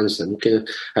وشنو أنسى. ممكن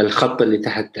الخط اللي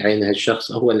تحت عين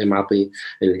هالشخص هو اللي معطيه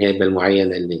الهيبة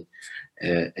المعينة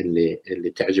اللي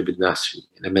تعجب الناس فيه،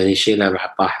 لما يشيلها بعد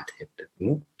طاحت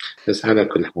هيبته. بس على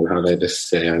كل حال هذا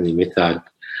بس يعني مثال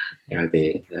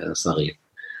يعني صغير.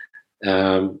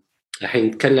 الحين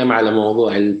نتكلم على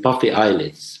موضوع البافي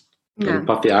ايليدز.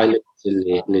 البافي ايليدز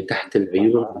اللي تحت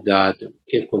العيون بالذات، ممكن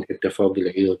يكون حتى فوق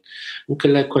العيون،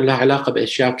 ممكن يكون لها علاقة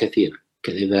بأشياء كثيرة.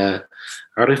 إذا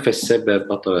عرف السبب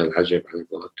بطل العجب على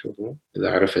قولتهم. إذا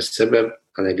عرف السبب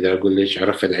أنا أقدر أقول ليش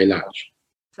عرف العلاج.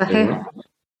 صحيح.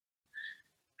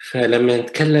 فلما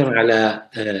نتكلم على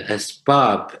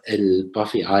أسباب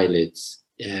البافي ايليدز،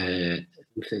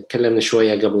 تكلمنا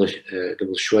شوية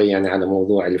قبل شوي يعني على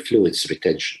موضوع الفلويدز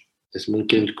ريتنشن، بس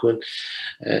ممكن تكون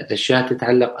أشياء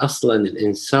تتعلق أصلا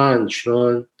الإنسان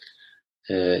شلون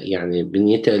يعني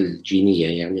بنيته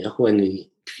الجينية. يعني هو إن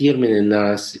كثير من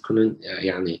الناس يكونون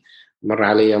يعني مر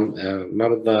عليهم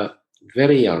مرضى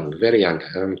very young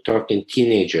I'm talking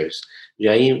teenagers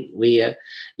جايين ويا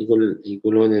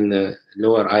يقولون إن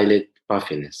lower eyelid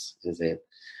puffiness. زين.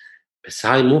 بس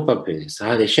هاي مو puffiness،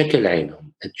 هذا شكل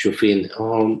عينهم. تشوفين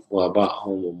هم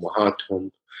وآبائهم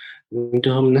وأمهاتهم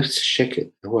عندهم نفس الشكل،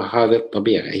 هو هذا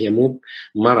الطبيعة، هي مو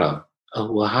مرض،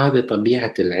 هو هذا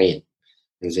طبيعة العين.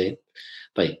 زين.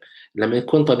 طيب لما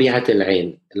يكون طبيعة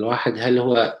العين الواحد هل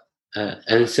هو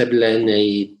أنسب له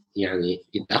إنه يعني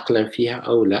يتأقلم فيها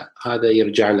أو لا؟ هذا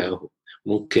يرجع له.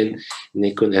 ممكن إنه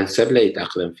يكون أنسب له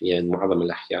يتأقلم فيها معظم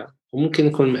الأحيان، وممكن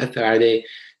يكون مأثر عليه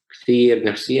كثير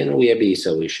نفسيا ويبي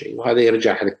يسوي شيء، وهذا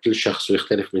يرجع لكل شخص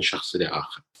ويختلف من شخص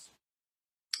لآخر.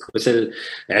 بس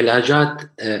العلاجات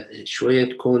شوية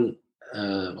تكون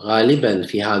غالبا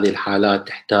في هذه الحالات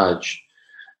تحتاج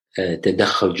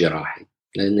تدخل جراحي،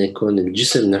 لأنه يكون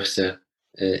الجسم نفسه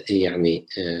يعني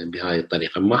بهذه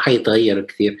الطريقة ما حيتغير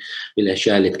كثير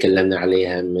بالأشياء اللي تكلمنا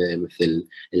عليها مثل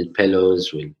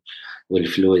البيلوز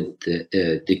والفلويد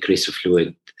decrease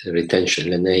fluid retention،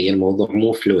 لأن هي الموضوع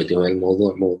مو فلويد، هو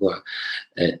الموضوع موضوع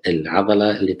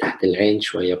العضلة اللي تحت العين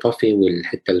شوية طفي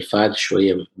وحتى الفاد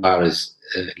شوية بارز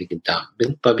لقدام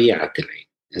من طبيعة العين.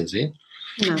 إنزين.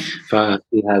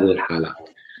 ففي هذه الحالات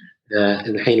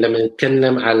الحين لما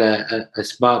نتكلم على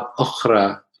أسباب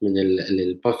أخرى من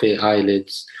البافي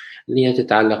ايليدز اللي هي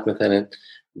تتعلق مثلا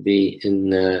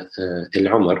بأن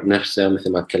العمر نفسه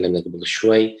مثل ما تكلمنا قبل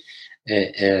شوي،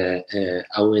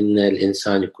 أو أن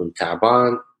الإنسان يكون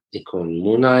تعبان، يكون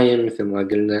مو نايم مثل ما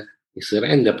قلنا يصير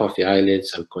عنده بافي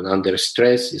ايليدز، أو يكون أندر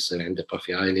ستريس يصير عنده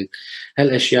بافي ايليد.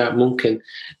 هالأشياء ممكن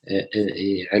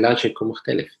علاجها يكون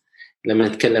مختلف. لما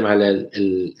نتكلم على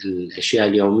الأشياء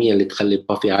اليومية اللي تخلي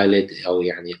البافي ايليد أو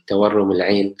يعني تورم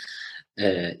العين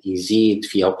يزيد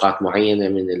في أوقات معينة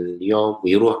من اليوم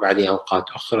ويروح بعدين أوقات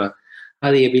أخرى،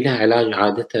 هذه يبي لها علاج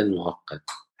عادة مؤقت.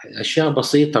 أشياء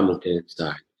بسيطة ممكن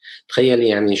تساعد. تخيل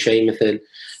يعني شيء مثل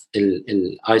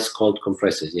الايس كولد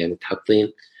كومبريسز، يعني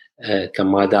تحطين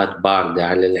كمادات باردة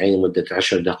على العين لمدة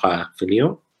 10 دقائق في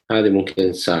اليوم، هذه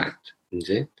ممكن تساعد.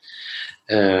 زين.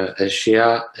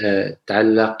 أشياء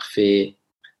تتعلق في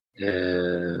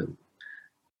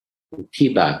تي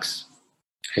باكس.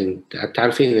 الحين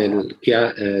تعرفين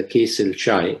كيس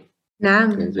الشاي؟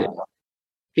 نعم.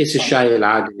 كيس الشاي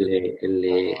العادي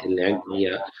اللي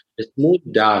عندي، بس مو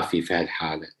دافي في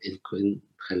هالحالة، يكون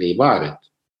خليه بارد،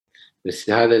 بس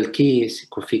هذا الكيس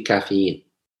يكون فيه كافيين.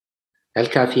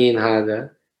 الكافيين هذا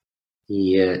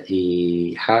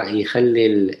يخلي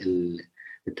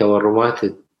التورمات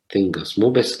تنقص. مو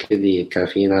بس كذي،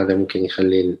 الكافيين هذا ممكن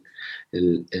يخلي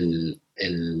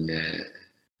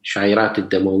الشعيرات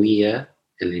الدموية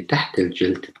اللي تحت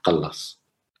الجلد تتقلص،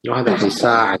 وهذا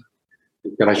حيساعد في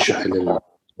ترشح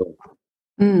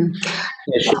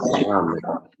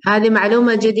هذه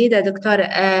معلومة جديدة دكتور.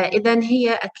 إذن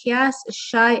هي أكياس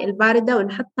الشاي الباردة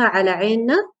ونحطها على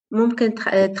عيننا ممكن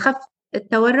تخفف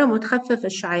التورم وتخفف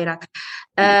الشعيرات.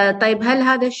 طيب هل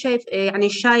هذا الشيء يعني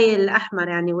الشاي الأحمر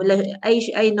يعني، ولا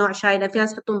أي نوع شاي؟ لا، في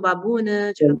ناس يحطون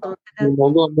بابونج، يحطون كذا.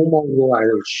 الموضوع مو موضوع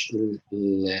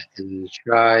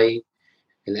الشاي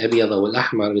الأبيض أو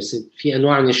الأحمر، بس في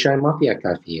أنواع من الشاي ما فيها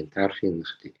كافيين، تعرفين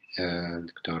أختي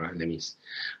دكتورة لميس.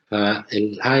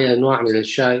 فهاي أنواع من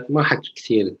الشاي ما حد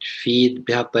كثير تفيد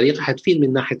بهالطريقة، حتفيد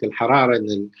من ناحية الحرارة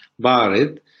إن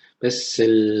البارد، بس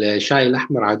الشاي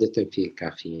الأحمر عادة فيه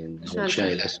الكافيين أو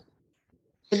الشاي الأسود.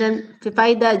 إذا في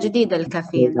فائدة جديدة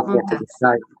الكافيين. ممتاز.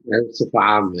 يعني بصفة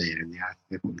عامة يعني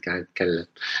قاعد أتكلم.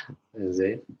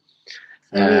 زين.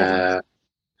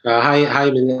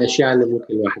 فهاي من الأشياء اللي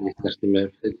ممكن الواحد يستخدمها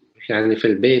يعني في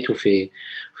البيت وفي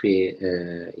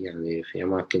يعني في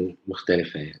أماكن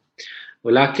مختلفة يعني.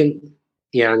 ولكن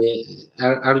يعني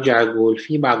أرجع أقول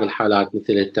في بعض الحالات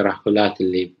مثل الترهلات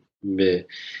اللي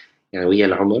يعني ويا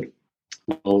العمر،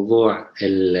 موضوع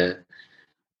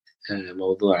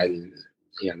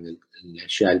يعني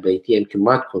الأشياء البيتية يمكن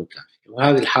ما تكون كافية،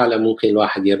 وهذه الحالة ممكن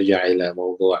الواحد يرجع إلى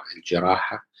موضوع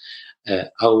الجراحة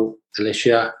أو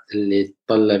الأشياء اللي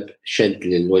تطلب شد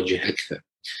للوجه أكثر.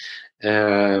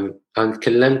 أنا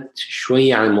تكلمت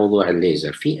شوية عن موضوع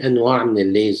الليزر. في أنواع من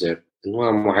الليزر،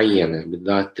 أنواع معينة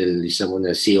بالذات اللي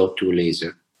يسمونها CO2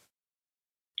 ليزر،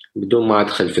 بدون ما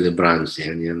أدخل في البراندز،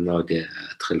 يعني أنا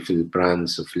أدخل في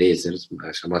البراندز أوف ليزرز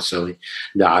عشان ما أسوي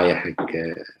دعاية حق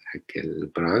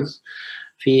البراندز.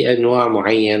 في أنواع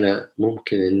معينة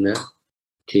ممكن إنه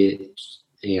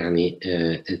يعني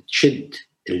تشد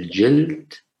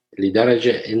الجلد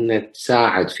لدرجة إنها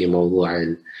تساعد في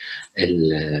موضوع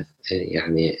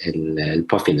يعني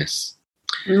البوفينس.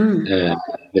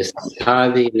 بس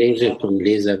هذه ليزر يكون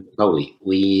ليزر قوي،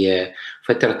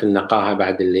 وفترة النقاهة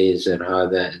بعد الليزر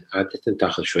هذا عادة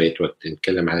تأخذ شوية وقت،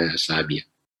 نتكلم على أسابيع،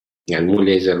 يعني مو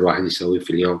ليزر الواحد يسويه في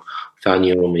اليوم ثاني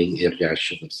يوم يرجع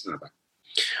الشغل السابع.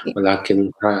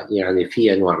 ولكن يعني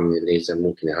في أنواع من الليزر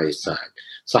ممكن هاي تساعد.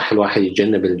 صح الواحد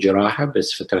يتجنب الجراحة،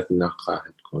 بس فترة النقاهة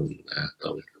تكون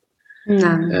طويلة.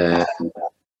 نعم.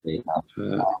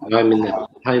 هاي من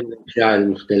الأشياء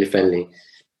المختلفة اللي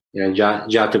يعني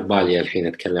جات ببالي الحين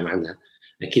أتكلم عنها.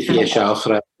 أكيد في أشياء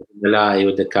أخرى زملائي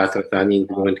ودكاترة ثانيين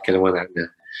يقدرون يتكلمون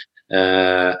عنها.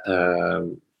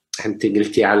 أنت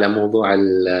قلتي على موضوع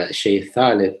الشيء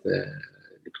الثالث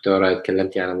دكتورة،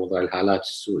 تكلمتي على موضوع الهالات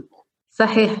السود.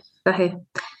 صحيح.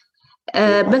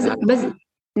 بس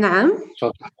نعم.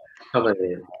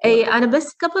 اي، انا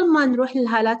بس قبل ما نروح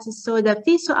للهالات السوداء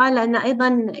في سؤال، لان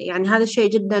ايضا يعني هذا الشيء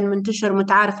جدا منتشر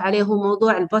متعارف عليه، هو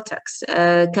موضوع البوتوكس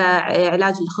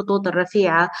كعلاج للخطوط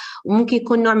الرفيعه، وممكن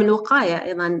يكون نوع من الوقايه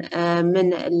ايضا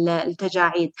من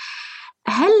التجاعيد.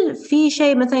 هل في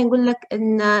شيء مثلا يقول لك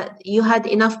ان you had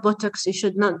enough botox you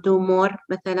should not do more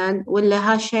مثلا،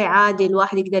 ولا هالشيء عادي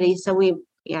الواحد يقدر يسويه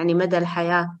يعني مدى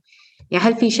الحياه؟ يعني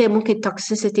هل في شيء ممكن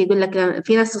توكسيسيتي يقول لك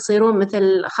في ناس يصيرون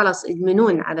مثل خلاص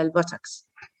يدمنون على البوتوكس؟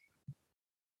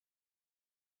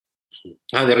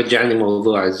 هذا رجعني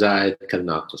موضوع الزائد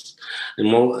كالناقص.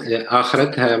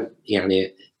 آخرتها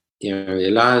يعني يعني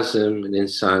لازم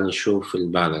الإنسان يشوف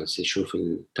البالانس، يشوف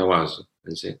التوازن.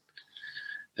 زين.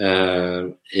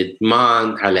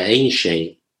 إدمان على أي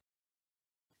شيء،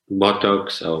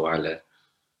 بوتوكس أو على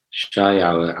شاي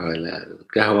أو على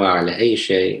قهوة، على أي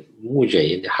شيء مو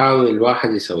جيد. يحاول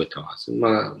الواحد يسوي توازن.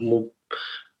 ما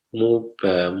مو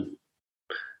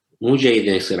مو جيد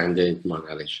إنه يصير عنده إدمان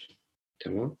على شيء.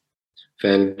 تمام.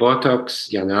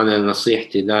 فالبوتوكس يعني أنا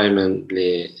نصيحتي دائما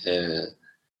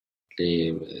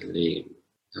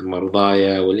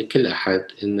لمرضايا ولكل أحد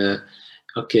إنه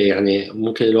أوكي، يعني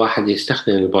ممكن الواحد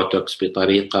يستخدم البوتوكس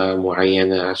بطريقة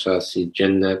معينة عشان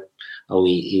يتجنب أو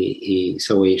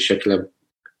يسوي شكله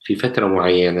في فترة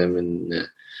معينة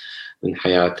من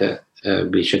حياته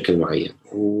بشكل معين،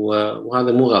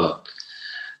 وهذا مو غلط.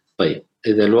 طيب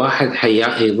إذا الواحد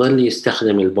يظل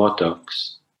يستخدم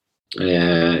البوتوكس،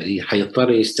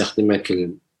 حيضطر يستخدمه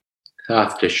كل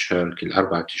 3 أشهر، كل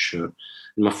 4 أشهر.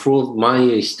 المفروض ما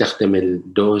يستخدم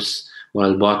الدوز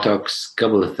والبوتوكس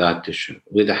قبل 3 أشهر.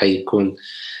 وإذا حيكون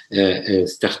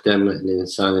استخدم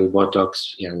الإنسان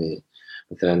البوتوكس، يعني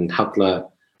مثلا نحط له،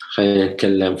 خلينا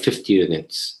نتكلم 50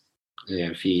 يونتس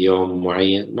يعني في يوم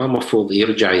معين، ما مفروض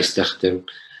يرجع يستخدم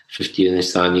 50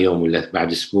 يونتس ثاني يوم ولا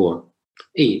بعد أسبوع.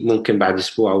 ممكن بعد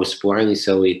أسبوع أو أسبوعين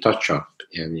يسوي تاتش اب،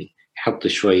 يعني يحط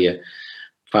شوية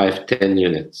 5 10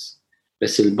 يونتس.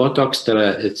 بس البوتوكس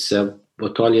ترى it's a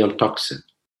botulinum toxin،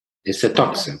 it's a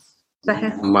toxin،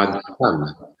 صحيح. مادة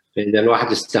سامة. فإذا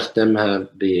الواحد استخدمها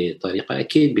بطريقة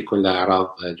أكيد بيكون لها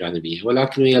أعراض جانبية،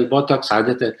 ولكن هي البوتوكس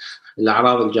عادة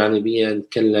الأعراض الجانبية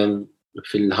نتكلم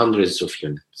في hundreds of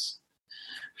units.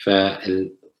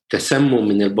 فالتسمم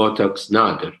من البوتوكس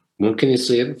نادر، ممكن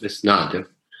يصير بس نادر.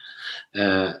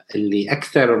 اللي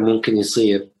أكثر ممكن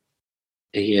يصير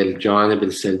هي الجوانب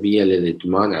السلبية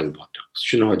للإدمان على البوتوكس.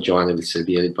 شنو هو الجوانب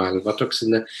السلبية للإدمان على البوتوكس؟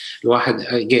 إن الواحد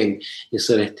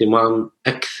يصير اهتمام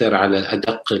أكثر على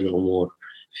أدق الأمور،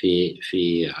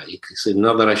 في يصير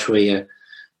نظرة شوية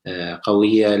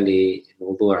قوية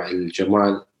لموضوع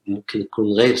الجمال، ممكن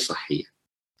يكون غير صحية.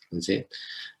 زين.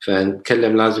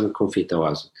 فنتكلم لازم يكون في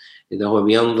توازن. إذا هو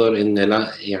بينظر إن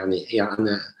لا، يعني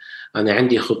أنا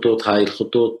عندي خطوط، هاي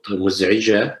الخطوط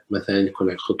مزعجة، مثلا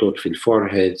يكون خطوط في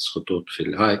الفورهيدز، خطوط في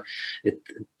الهاي،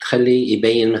 تخليه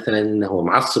يبين مثلا إنه هو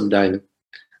معصب دائما،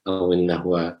 أو إنه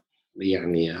هو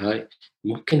يعني هاي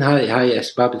ممكن هاي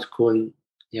أسباب تكون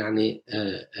يعني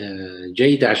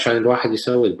جيدة عشان الواحد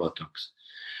يسوي البوتوكس.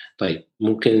 طيب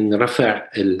ممكن رفع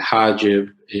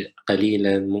الحاجب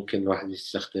قليلا، ممكن الواحد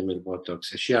يستخدم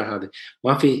البوتوكس، أشياء هذه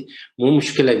مو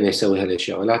مشكلة إنه يسوي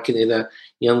هالأشياء. ولكن إذا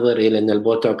ينظر إلى أن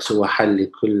البوتوكس هو حل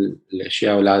لكل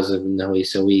الأشياء ولازم إنه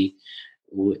يسويه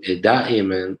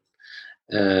دائما،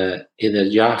 إذا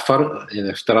جاء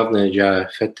إذا افترضنا جاء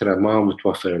فترة ما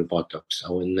متوفر البوتوكس،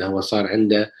 أو إنه هو صار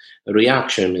عنده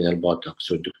رياكشن من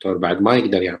البوتوكس والدكتور بعد ما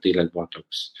يقدر يعطيه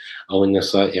البوتوكس، أو إنه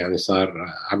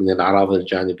صار من الأعراض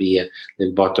الجانبية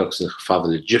للبوتوكس انخفاض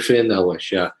الجفن أو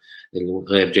أشياء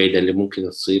غير جيدة اللي ممكن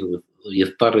تصير،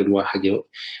 ويضطر الواحد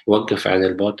يوقف عن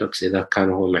البوتوكس. إذا كان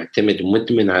هو معتمد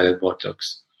مدمن على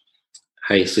البوتوكس،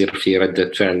 هيصير في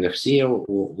ردة فعل نفسية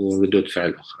وردود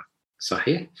فعل أخرى.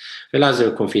 صحيح. فلازم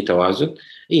يكون في توازن.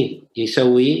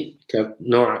 يسوي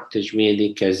كنوع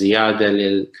تجميلي، كزيادة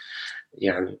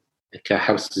يعني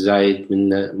كحرص زايد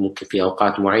منه ممكن في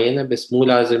أوقات معينة، بس مو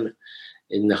لازم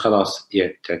إنه خلاص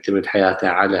تعتمد حياته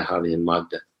على هذه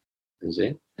المادة.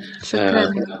 زين.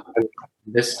 شكرا.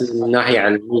 بس من ناحية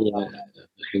علمية،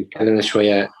 نتكلم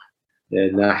شوية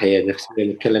ناحية نفسية،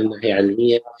 نتكلم ناحية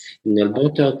علمية، إن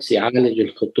البوتوكس يعالج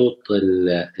الخطوط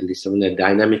اللي يسمونها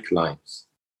دايناميك لاينز،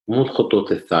 مو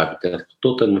الخطوط الثابتة،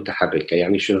 الخطوط المتحركة.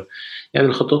 يعني شو؟ يعني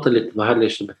الخطوط اللي تظهر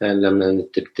لك مثلا لما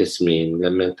تبتسمين،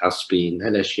 لما تعصبين،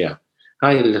 هالأشياء.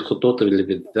 هاي الخطوط اللي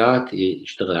بالذات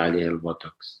يشتغل عليها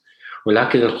البوتوكس.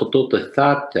 ولكن الخطوط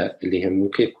الثابتة اللي هي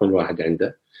ممكن يكون واحد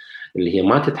عنده، اللي هي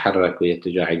ما تتحرك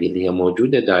ويتجاعد، اللي هي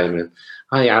موجودة دائما،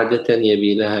 هاي عادة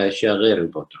يبي لها أشياء غير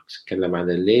البوتوكس. نتكلم عن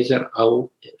الليزر،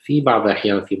 أو في بعض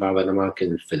الأحيان في بعض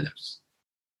الأماكن الفيلرز.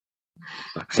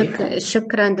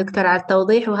 شكرا دكتور على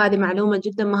التوضيح، وهذه معلومة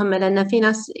جدا مهمة، لأن في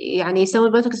ناس يعني يسوي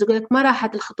البوتوكس يقول لك ما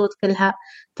راحت الخطوط كلها،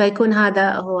 فيكون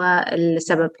هذا هو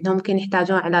السبب، إنهم ممكن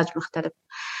يحتاجون علاج مختلف.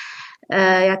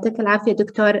 يعطيك العافية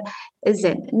دكتور.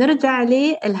 زين، نرجع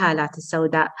للهالات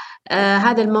السوداء.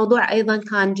 هذا الموضوع أيضا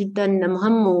كان جدا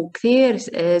مهم، وكثير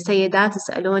سيدات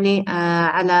يسألوني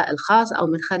على الخاص أو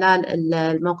من خلال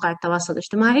الموقع التواصل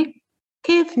الاجتماعي،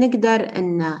 كيف نقدر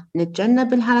أن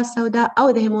نتجنب الهالة السوداء، أو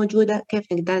إذا هي موجودة كيف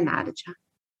نقدر نعالجها؟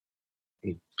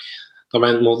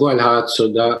 طبعا موضوع الهالات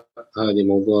السوداء هذه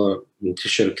موضوع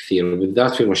منتشر كثير،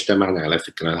 وبالذات في مجتمعنا. على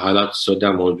فكرة الهالات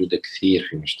السوداء موجودة كثير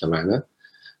في مجتمعنا،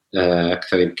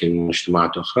 أكثر يمكن من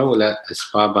مجتمعات أخرى، ولا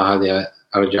أسبابها هذه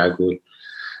أرجع أقول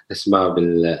أسباب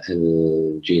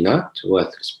الجينات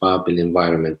وأسباب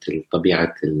الانفايرمنت،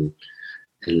 طبيعة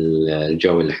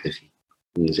الجو اللي احنا فيه.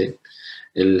 زين.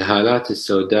 الهالات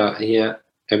السوداء هي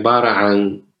عبارة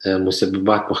عن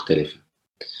مسببات مختلفة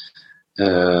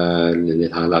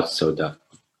للهالات السوداء.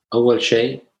 أول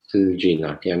شيء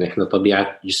الجينات، يعني إحنا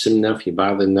طبيعة جسمنا في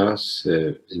بعض الناس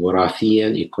وراثيا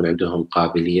يكون عندهم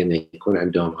قابلية أن يكون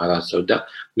عندهم هالات سوداء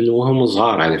من وهم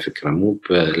صغار، على فكرة مو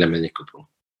لما يكبرون.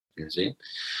 زين.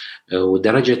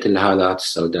 ودرجة الهالات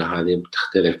السوداء هذه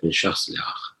بتختلف من شخص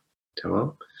لآخر.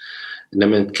 تمام.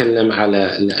 لما نتكلم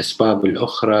على الأسباب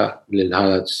الأخرى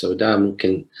للهالات السوداء،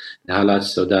 ممكن الهالات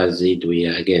السوداء تزيد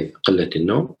ويا قلة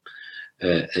النوم،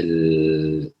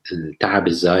 التعب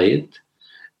الزايد،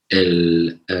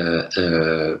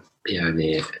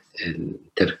 يعني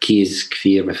التركيز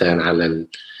كثير مثلا على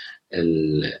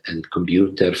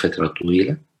الكمبيوتر فترة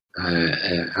طويلة.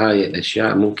 هاي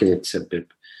الأشياء ممكن تسبب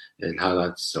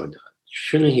الهالات السوداء.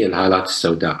 شنو هي الهالات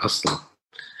السوداء أصلا؟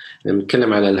 لما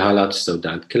نتكلم على الهالات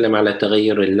السوداء نتكلم على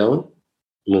تغير اللون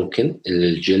ممكن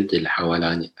الجلد اللي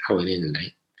حوالين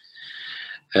العين.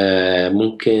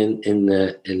 ممكن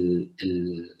ان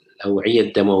الأوعية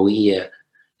الدموية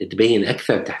تبين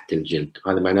أكثر تحت الجلد،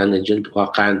 وهذا معناه أن الجلد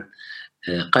واقعا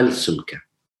قل سمكة،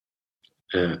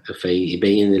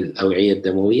 فيبين الأوعية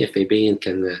الدموية فيبين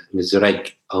كان مزرق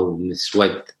أو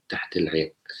مسود تحت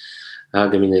العين.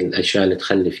 هذا من الأشياء اللي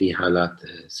تخلي فيه هالات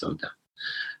سوداء.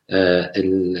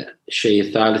 الشيء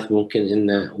الثالث ممكن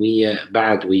إنه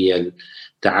ويا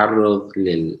التعرض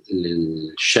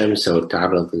للشمس أو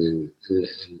التعرض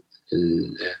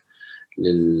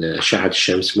للأشعة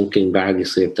الشمس، ممكن بعد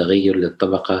يصير تغير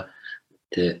للطبقة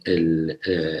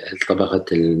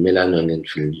الميلانين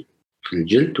في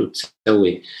الجلد،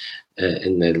 وتسوي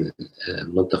إن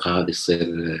المنطقة هذه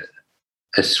تصير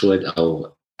أسود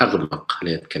أو أغمق.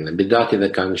 خلينا نتكلم بالذات إذا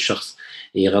كان الشخص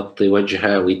يغطي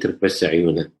وجهه ويترك بس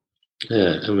عيونه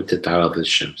متى تتعرض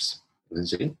للشمس.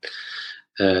 زين.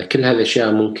 كل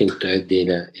هالأشياء ممكن تؤدي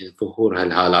إلى ظهور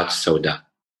هالهالات السوداء.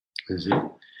 زين.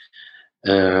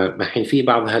 الحين في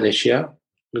بعض هالأشياء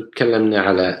تكلمنا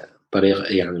على طريقة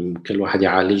يعني كل واحد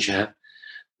يعالجها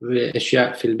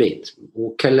بأشياء في البيت،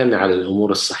 وتكلمنا على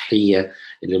الأمور الصحية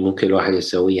اللي ممكن الواحد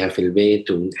يسويها في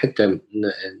البيت، وحتى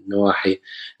نواحي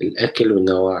الأكل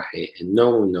ونواحي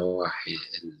النوم ونواحي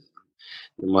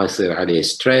ما يصير عليه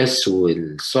ستريس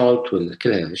والصوت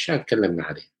وكل هالأشياء تكلمنا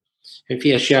عليها.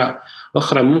 في أشياء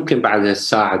أخرى ممكن بعدها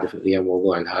تساعد في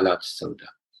موضوع الهالات السوداء،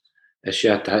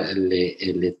 أشياء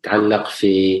اللي تتعلق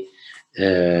في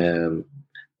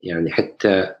يعني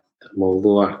حتى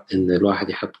موضوع إن الواحد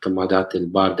يحط كمادات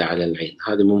الباردة على العين،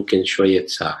 هذه ممكن شوية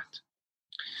تساعد.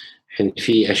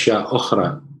 في أشياء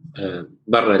أخرى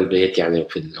برا البيت يعني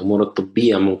في الأمور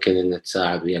الطبية ممكن إن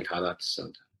تساعد ويا الهالات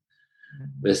السوداء.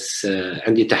 بس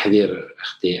عندي تحذير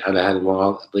أختي على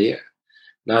هالمواضيع،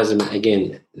 لازم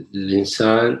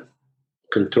الإنسان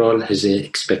control his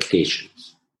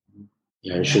expectations.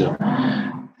 يعني شنو؟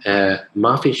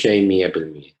 ما في شيء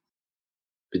 100%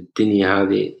 بالدنيا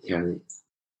هذه، يعني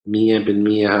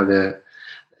 100% هذا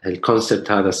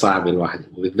الكونسبت هذا صعب الواحد،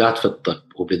 وبالذات في الطب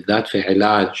وبالذات في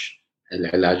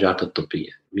العلاجات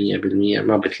الطبية 100%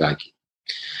 ما بتلاقي.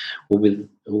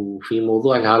 وفي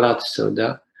موضوع الهالات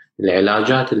السوداء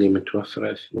العلاجات اللي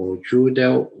متوفرة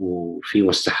موجودة، وفي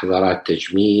مستحضرات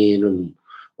تجميل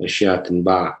وأشياء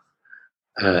تنباع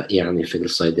يعني في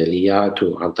الصيدليات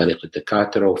وعن طريق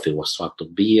الدكاترة، وفي وصفات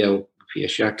طبية، وفي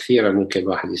أشياء كثيرة ممكن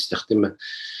الواحد يستخدمها.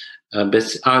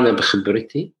 بس أنا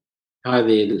بخبرتي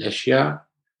هذه الأشياء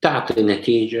تعطي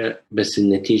نتيجة، بس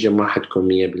النتيجة ما حتكون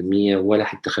 100% ولا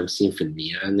حتى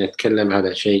 50%. أنا أتكلم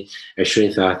على شيء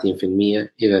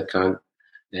 20-30% إذا كان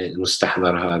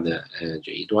المستحضر هذا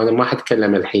جيد. وأنا ما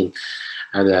حتكلم الحين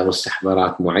على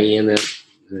مستحضرات معينة.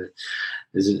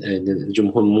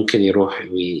 الجمهور ممكن يروح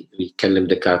ويكلم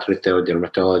دكاترته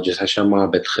وديرماتولوجيست عشان ما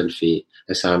بدخل في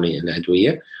أسامي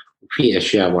الأدوية. وفي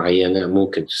أشياء معينة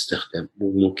ممكن تستخدم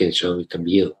وممكن تسوي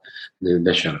تبييض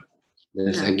للبشرة،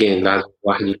 بس لازم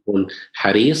الواحد يكون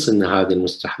حريص إن هذه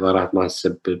المستحضرات ما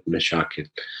تسبب مشاكل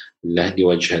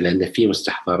لوجهه، لأن في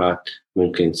مستحضرات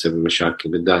ممكن تسبب مشاكل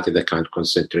بالذات إذا كان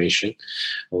concentration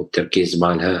أو التركيز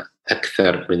مالها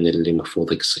أكثر من اللي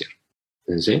مفروض يصير.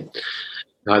 إنزين،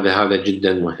 هذا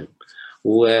جدا مهم.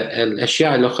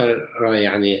 والأشياء الأخرى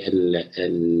يعني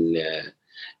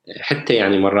حتى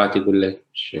يعني مرات يقول لك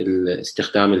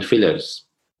استخدام الفيلرز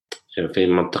في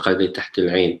المنطقة اللي تحت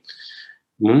العين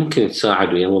ممكن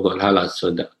تساعد ويا موضوع الهالات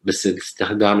السوداء، بس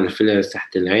استخدام الفيلرز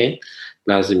تحت العين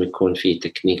لازم يكون في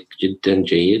تكنيك جدا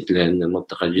جيد، لأن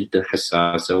المنطقة جدا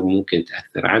حساسة وممكن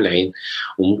تأثر على العين،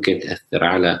 وممكن تأثر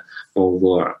على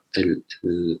موضوع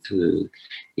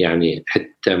يعني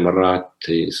حتى مرات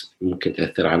ممكن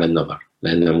تأثر على النظر،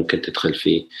 لأنها ممكن تدخل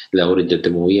في الأوردة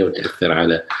الدموية وتأثر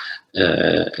على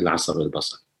العصب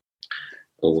البصري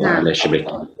وعلى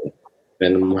شبكة.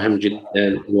 فمهم جدا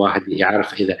الواحد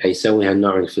يعرف إذا حيسوي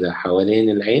هالنوع من الفيلر حوالين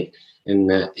العين،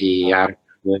 إنه يعرف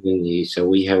وين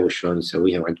يسويها وشلون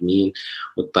يسويها وعند مين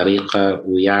والطريقة،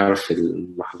 ويعرف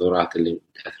المحظورات اللي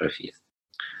متأثرة فيها.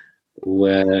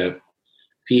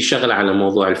 وفي شغل على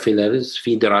موضوع الفيلرز،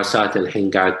 في دراسات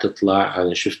الحين قاعد تطلع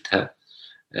أنا شفتها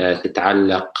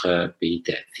تتعلق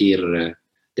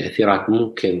تأثيرات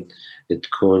ممكن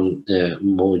تكون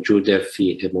موجودة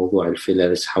في موضوع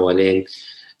الفيلرز حوالين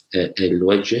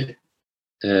الوجه.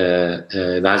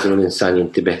 لازم الإنسان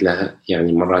ينتبه لها،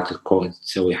 يعني مرات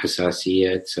تسوي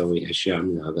حساسية، تسوي أشياء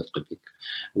من هذا القبيل.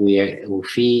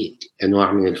 وفي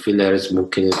أنواع من الفيلرز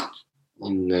ممكن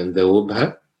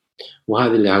نذوبها،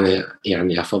 وهذا اللي أنا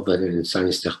يعني أفضل الإنسان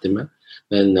يستخدمه،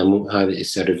 لأن هذا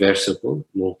reversible،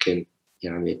 ممكن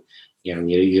يعني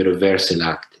يريفيرس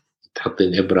الأكت، تحطين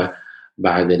الإبرة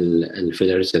بعد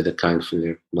الفيلرز إذا كان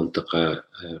الفيلر منطقة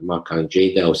ما كان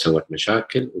جيدة أو سوت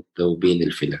مشاكل، وتذوبين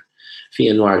الفيلر.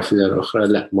 في أنواع الفيلر أخرى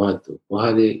لا ما تذوب،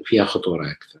 وهذه فيها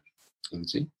خطورة أكثر.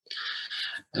 زين.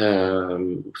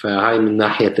 فهاي من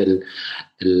ناحية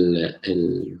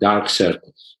الدارك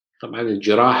سيركلز. طبعا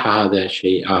الجراحة هذا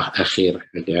شيء أخير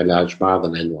لعلاج بعض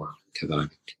الأنواع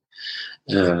كذلك.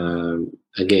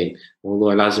 again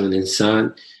موضوع لازم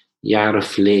الإنسان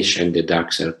يعرف ليش عنده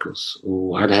دارك سيركلز،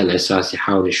 وعلى هالأساس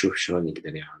يحاول يشوف شلون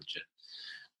يقدر يعالجه.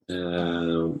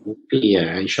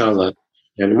 يعني إن شاء الله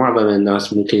يعني معظم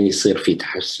الناس ممكن يصير في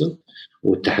تحسن،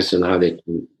 والتحسن هذا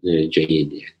يكون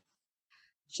جيد يعني.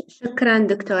 شكرا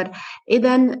دكتور.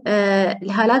 إذا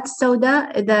الهالات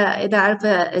السوداء إذا عرف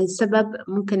السبب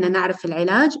ممكن نعرف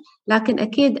العلاج، لكن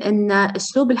أكيد أن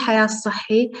أسلوب الحياة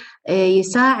الصحي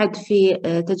يساعد في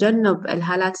تجنب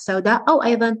الهالات السوداء، أو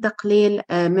أيضا تقليل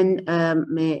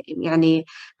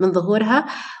من ظهورها.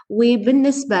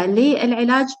 وبالنسبة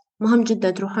للعلاج مهم جدا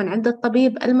تروحون عند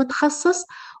الطبيب المتخصص،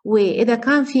 وإذا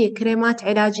كان في كريمات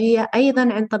علاجية أيضا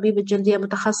عند طبيب الجلدية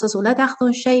متخصص، ولا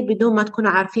تأخذون شيء بدون ما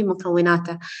تكونوا عارفين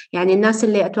مكوناته. يعني الناس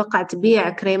اللي أتوقع تبيع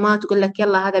كريمات تقول لك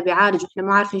يلا هذا بيعالج وإحنا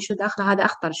ما عارفين شو داخله، هذا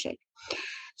أخطر شيء.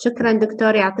 شكرا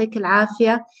دكتور، يعطيك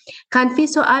العافية. كان في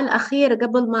سؤال أخير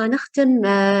قبل ما نختم.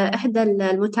 إحدى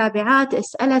المتابعات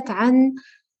سألت عن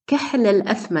كحل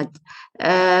الأثمد.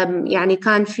 يعني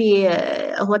كان في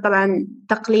هو طبعا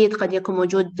تقليد قد يكون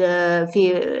موجود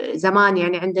في زمان،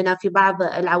 يعني عندنا في بعض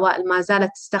العوائل ما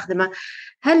زالت تستخدمه.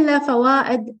 هل له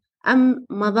فوائد أم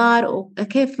مضار،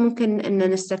 وكيف ممكن أن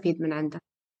نستفيد من عنده؟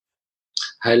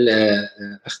 هل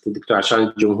أختي دكتور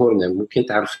عشان جمهورنا ممكن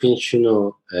تعرفين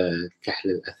شنو كحل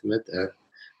الأثمد؟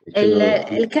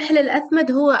 الكحل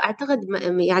الأثمد هو أعتقد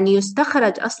يعني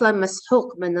يستخرج أصلا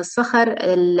مسحوق من الصخر،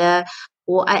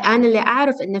 وأنا اللي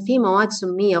أعرف إن في مواد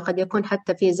سمية، وقد يكون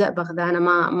حتى في زئبق، ده أنا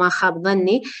ما خاب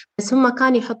ظني، بس هم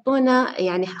كانوا يحطونه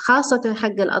يعني خاصة حق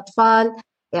الأطفال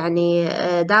يعني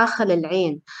داخل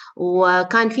العين،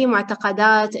 وكان في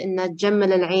معتقدات إن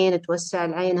تجمل العين، توسع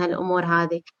العين، هالأمور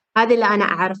هذه اللي أنا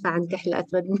أعرفها عن كحل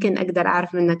الأثمد. ممكن أقدر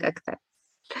أعرف منك أكثر.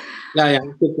 لا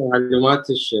يعني كنت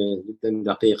معلوماتك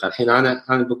جدا دقيقة. الحين أنا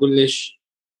بقول ليش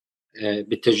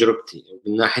بتجربتي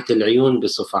من ناحية العيون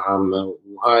بصفة عامة،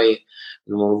 وهاي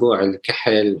الموضوع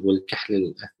الكحل والكحل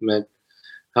الأثمد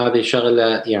هذه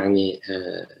شغلة يعني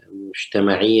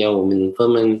مجتمعية، ومن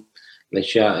ضمن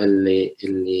الأشياء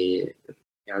اللي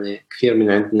يعني كثير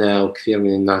من عندنا وكثير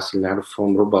من الناس اللي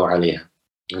نعرفهم ربوا عليها.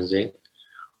 زين.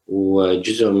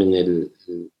 وجزء من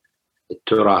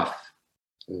التراث.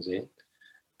 زين.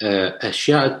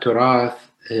 أشياء التراث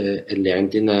اللي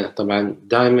عندنا طبعا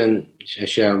دائما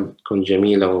أشياء تكون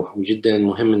جميلة، وجدا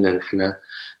مهم أن احنا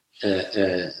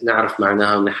نعرف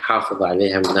معناها ونحافظ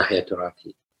عليها من ناحية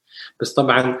تراثية. بس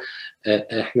طبعا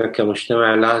احنا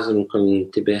كمجتمع لازم نكون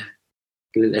ننتبه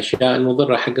للأشياء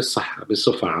المضرة حق الصحة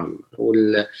بصفة عامة،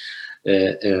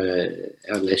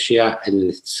 والأشياء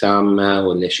السامة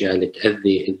والأشياء اللي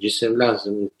تأذي الجسم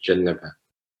لازم نتجنبها.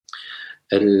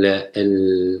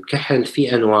 الكحل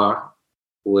فيه أنواع،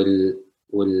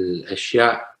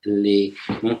 والأشياء اللي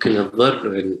ممكن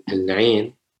تضر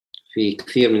العين في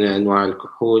كثير من أنواع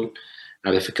الكحول.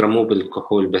 على فكرة مو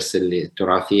بالكحول بس اللي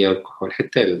التراثية، والكحول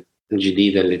حتى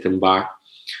الجديدة اللي تنباع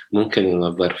ممكن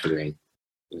يضر في العين.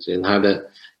 زين. هذا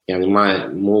يعني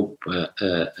مو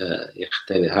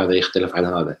يختلف، هذا يختلف عن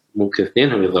هذا، ممكن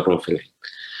اثنينهم يضرون في العين.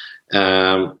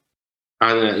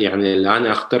 أنا يعني اللي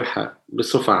أنا أقترحه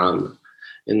بصفة عامة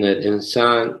إن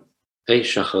الإنسان أي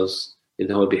شخص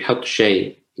إذا هو بيحط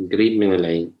شيء قريب من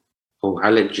العين أو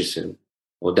على الجسم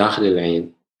أو داخل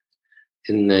العين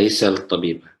إنه يسأل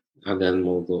الطبيب. هذا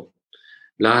الموضوع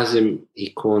لازم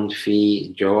يكون في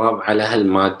جواب على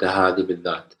هالمادة هذه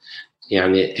بالذات،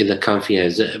 يعني إذا كان فيها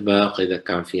زئبق، إذا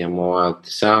كان فيها مواد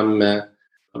سامة.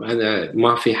 طبعا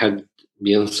ما في حد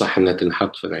بينصح إنها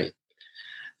تنحط في العين.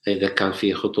 إذا كان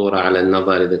في خطورة على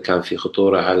النظر، إذا كان في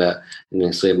خطورة على إنه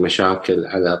يصير مشاكل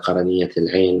على قرنية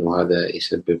العين، وهذا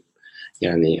يسبب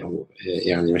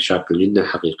يعني مشاكل جدا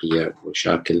حقيقية،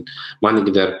 مشاكل ما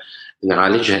نقدر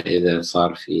نعالجها إذا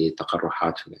صار في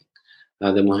تقرحات في العين.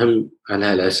 هذا مهم على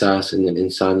هالأساس إن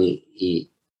الإنسان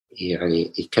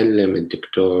يعني يكلم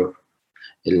الدكتور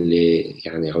اللي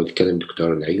يعني أو يتكلم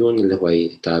دكتور العيون اللي هو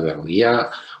يتابع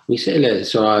وياه ويسأله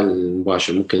سؤال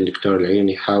مباشر. ممكن دكتور العيون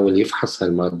يحاول يفحص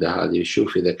المادة هذه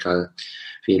ويشوف إذا كان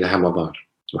في لها مضار.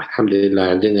 والحمد لله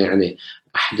عندنا يعني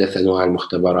أحدث أنواع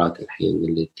المختبرات الحين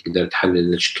اللي تقدر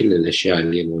تحلل كل الأشياء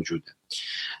اللي موجودة.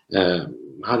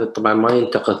 هذا طبعا ما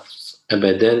ينتقد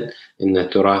أبدا إن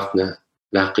تراثنا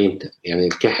له قيمته، يعني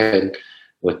الكحل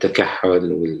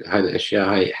والتكحل وهذه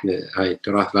الأشياء هاي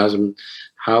التراث لازم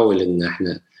نحاول إن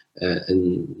إحنا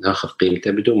ناخذ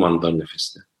قيمته بدون ما نضر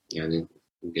نفسنا، يعني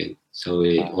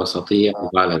نسوي وسطية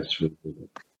وبالانس.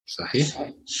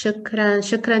 صحيح.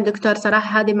 شكرا دكتور،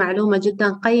 صراحة هذه معلومة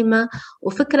جدا قيمة،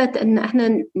 وفكرة ان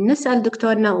احنا نسأل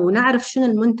دكتورنا ونعرف شنو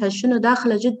المنتج شنو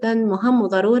داخله جدا مهم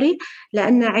وضروري،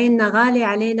 لان عيننا غالية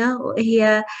علينا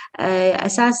وهي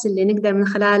اساس اللي نقدر من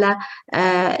خلاله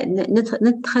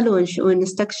ندخل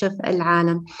ونستكشف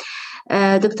العالم.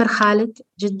 دكتور خالد،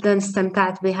 جدا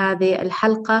استمتعت بهذه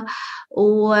الحلقة،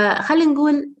 وخلي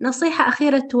نقول نصيحة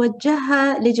أخيرة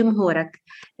توجهها لجمهورك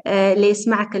اللي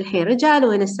يسمعك الحين، رجال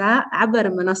ونساء، عبر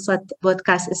منصة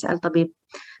بودكاست اسأل طبيب،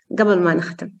 قبل ما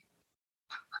نختم.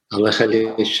 الله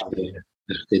يخليك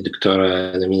أختي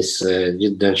الدكتورة لميس،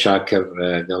 جدا شاكر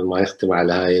قبل ما يختم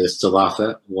على هاي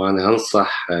الاستضافة. وأنا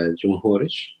أنصح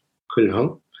جمهورك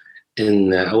كلهم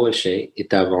إن أول شيء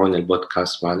يتابعون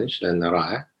البودكاست مالش لأنه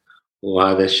رائع،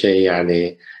 وهذا الشيء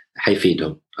يعني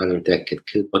حيفيدهم. أنا متأكد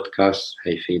كل بودكاست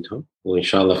حيفيدهم، وإن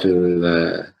شاء الله في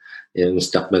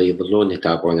المستقبل يظلون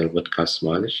يتابعون البودكاست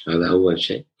مالش. هذا أول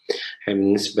شيء.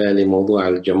 بالنسبة لموضوع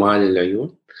الجمال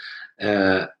العيون،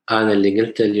 أنا اللي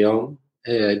قلته اليوم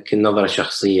يمكن نظرة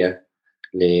شخصية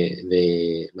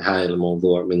لهذا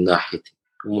الموضوع من ناحيتي،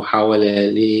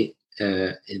 ومحاولة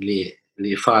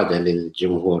لإفادة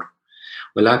للجمهور.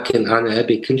 ولكن أنا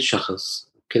أبي كل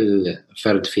شخص، كل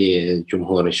فرد في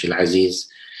جمهورش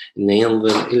العزيز، إنه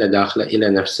ينظر إلى داخله إلى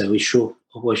نفسه ويشوف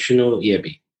هو شنو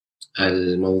يبي.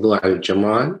 الموضوع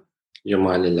الجمال،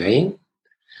 جمال العين،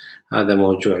 هذا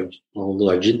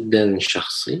موضوع جدا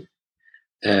شخصي.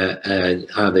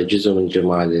 هذا جزء من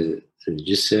جمال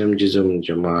الجسم، جزء من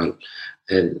جمال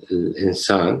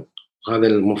الإنسان. هذا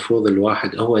المفروض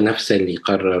الواحد هو نفسه اللي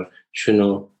يقرر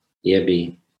شنو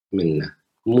يبي منه،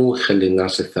 مو يخلي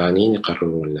الناس الثانيين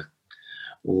يقررون له.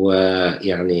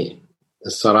 ويعني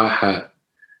الصراحة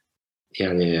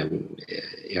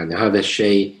يعني هذا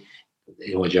الشيء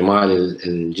هو جمال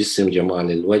الجسم،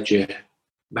 جمال الوجه،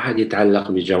 بعد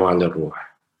يتعلق بجمال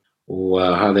الروح.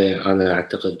 وهذا أنا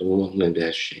أعتقد مؤمن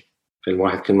بهالشيء.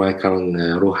 فالواحد كل ما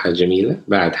كان روحه جميلة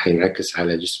بعد حينعكس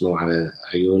على جسمه وعلى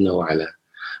عيونه وعلى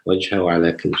وجهه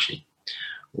وعلى كل شيء.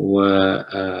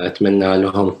 وأتمنى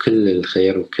لهم كل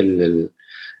الخير وكل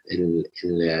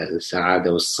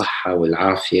السعادة والصحة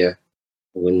والعافية،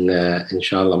 وإن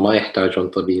شاء الله ما يحتاجون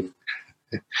طبيب،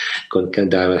 كان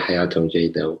دائما حياتهم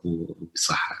جيدة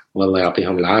وبصحة. والله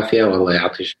يعطيهم العافية، والله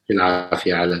يعطيك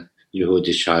العافية على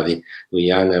جهودك هذه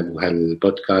ويانا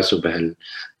بهالبودكاست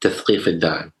وبهالتثقيف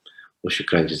الدائم،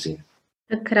 وشكرا جزيلا.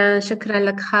 شكرا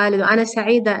لك خالد، وأنا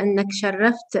سعيدة أنك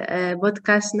شرفت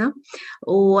بودكاستنا.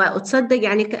 وتصدق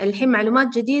يعني الحين معلومات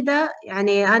جديدة،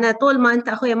 يعني أنا طول ما أنت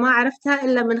أخويا ما عرفتها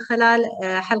إلا من خلال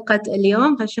حلقة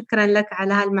اليوم، فشكرا لك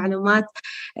على هالمعلومات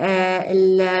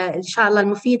إن شاء الله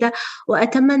المفيدة.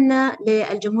 وأتمنى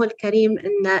للجمهور الكريم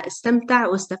أن استمتع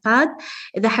واستفاد.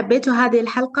 إذا حبيتوا هذه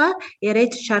الحلقة يا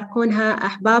ريت تشاركونها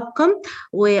أحبابكم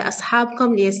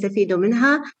وأصحابكم ليستفيدوا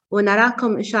منها،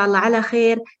 ونراكم إن شاء الله على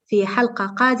خير في حلقة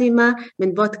قادمة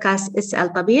من بودكاست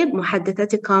اسأل طبيب.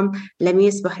 محدثتكم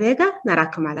لميس بحريقة،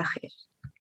 نراكم على خير.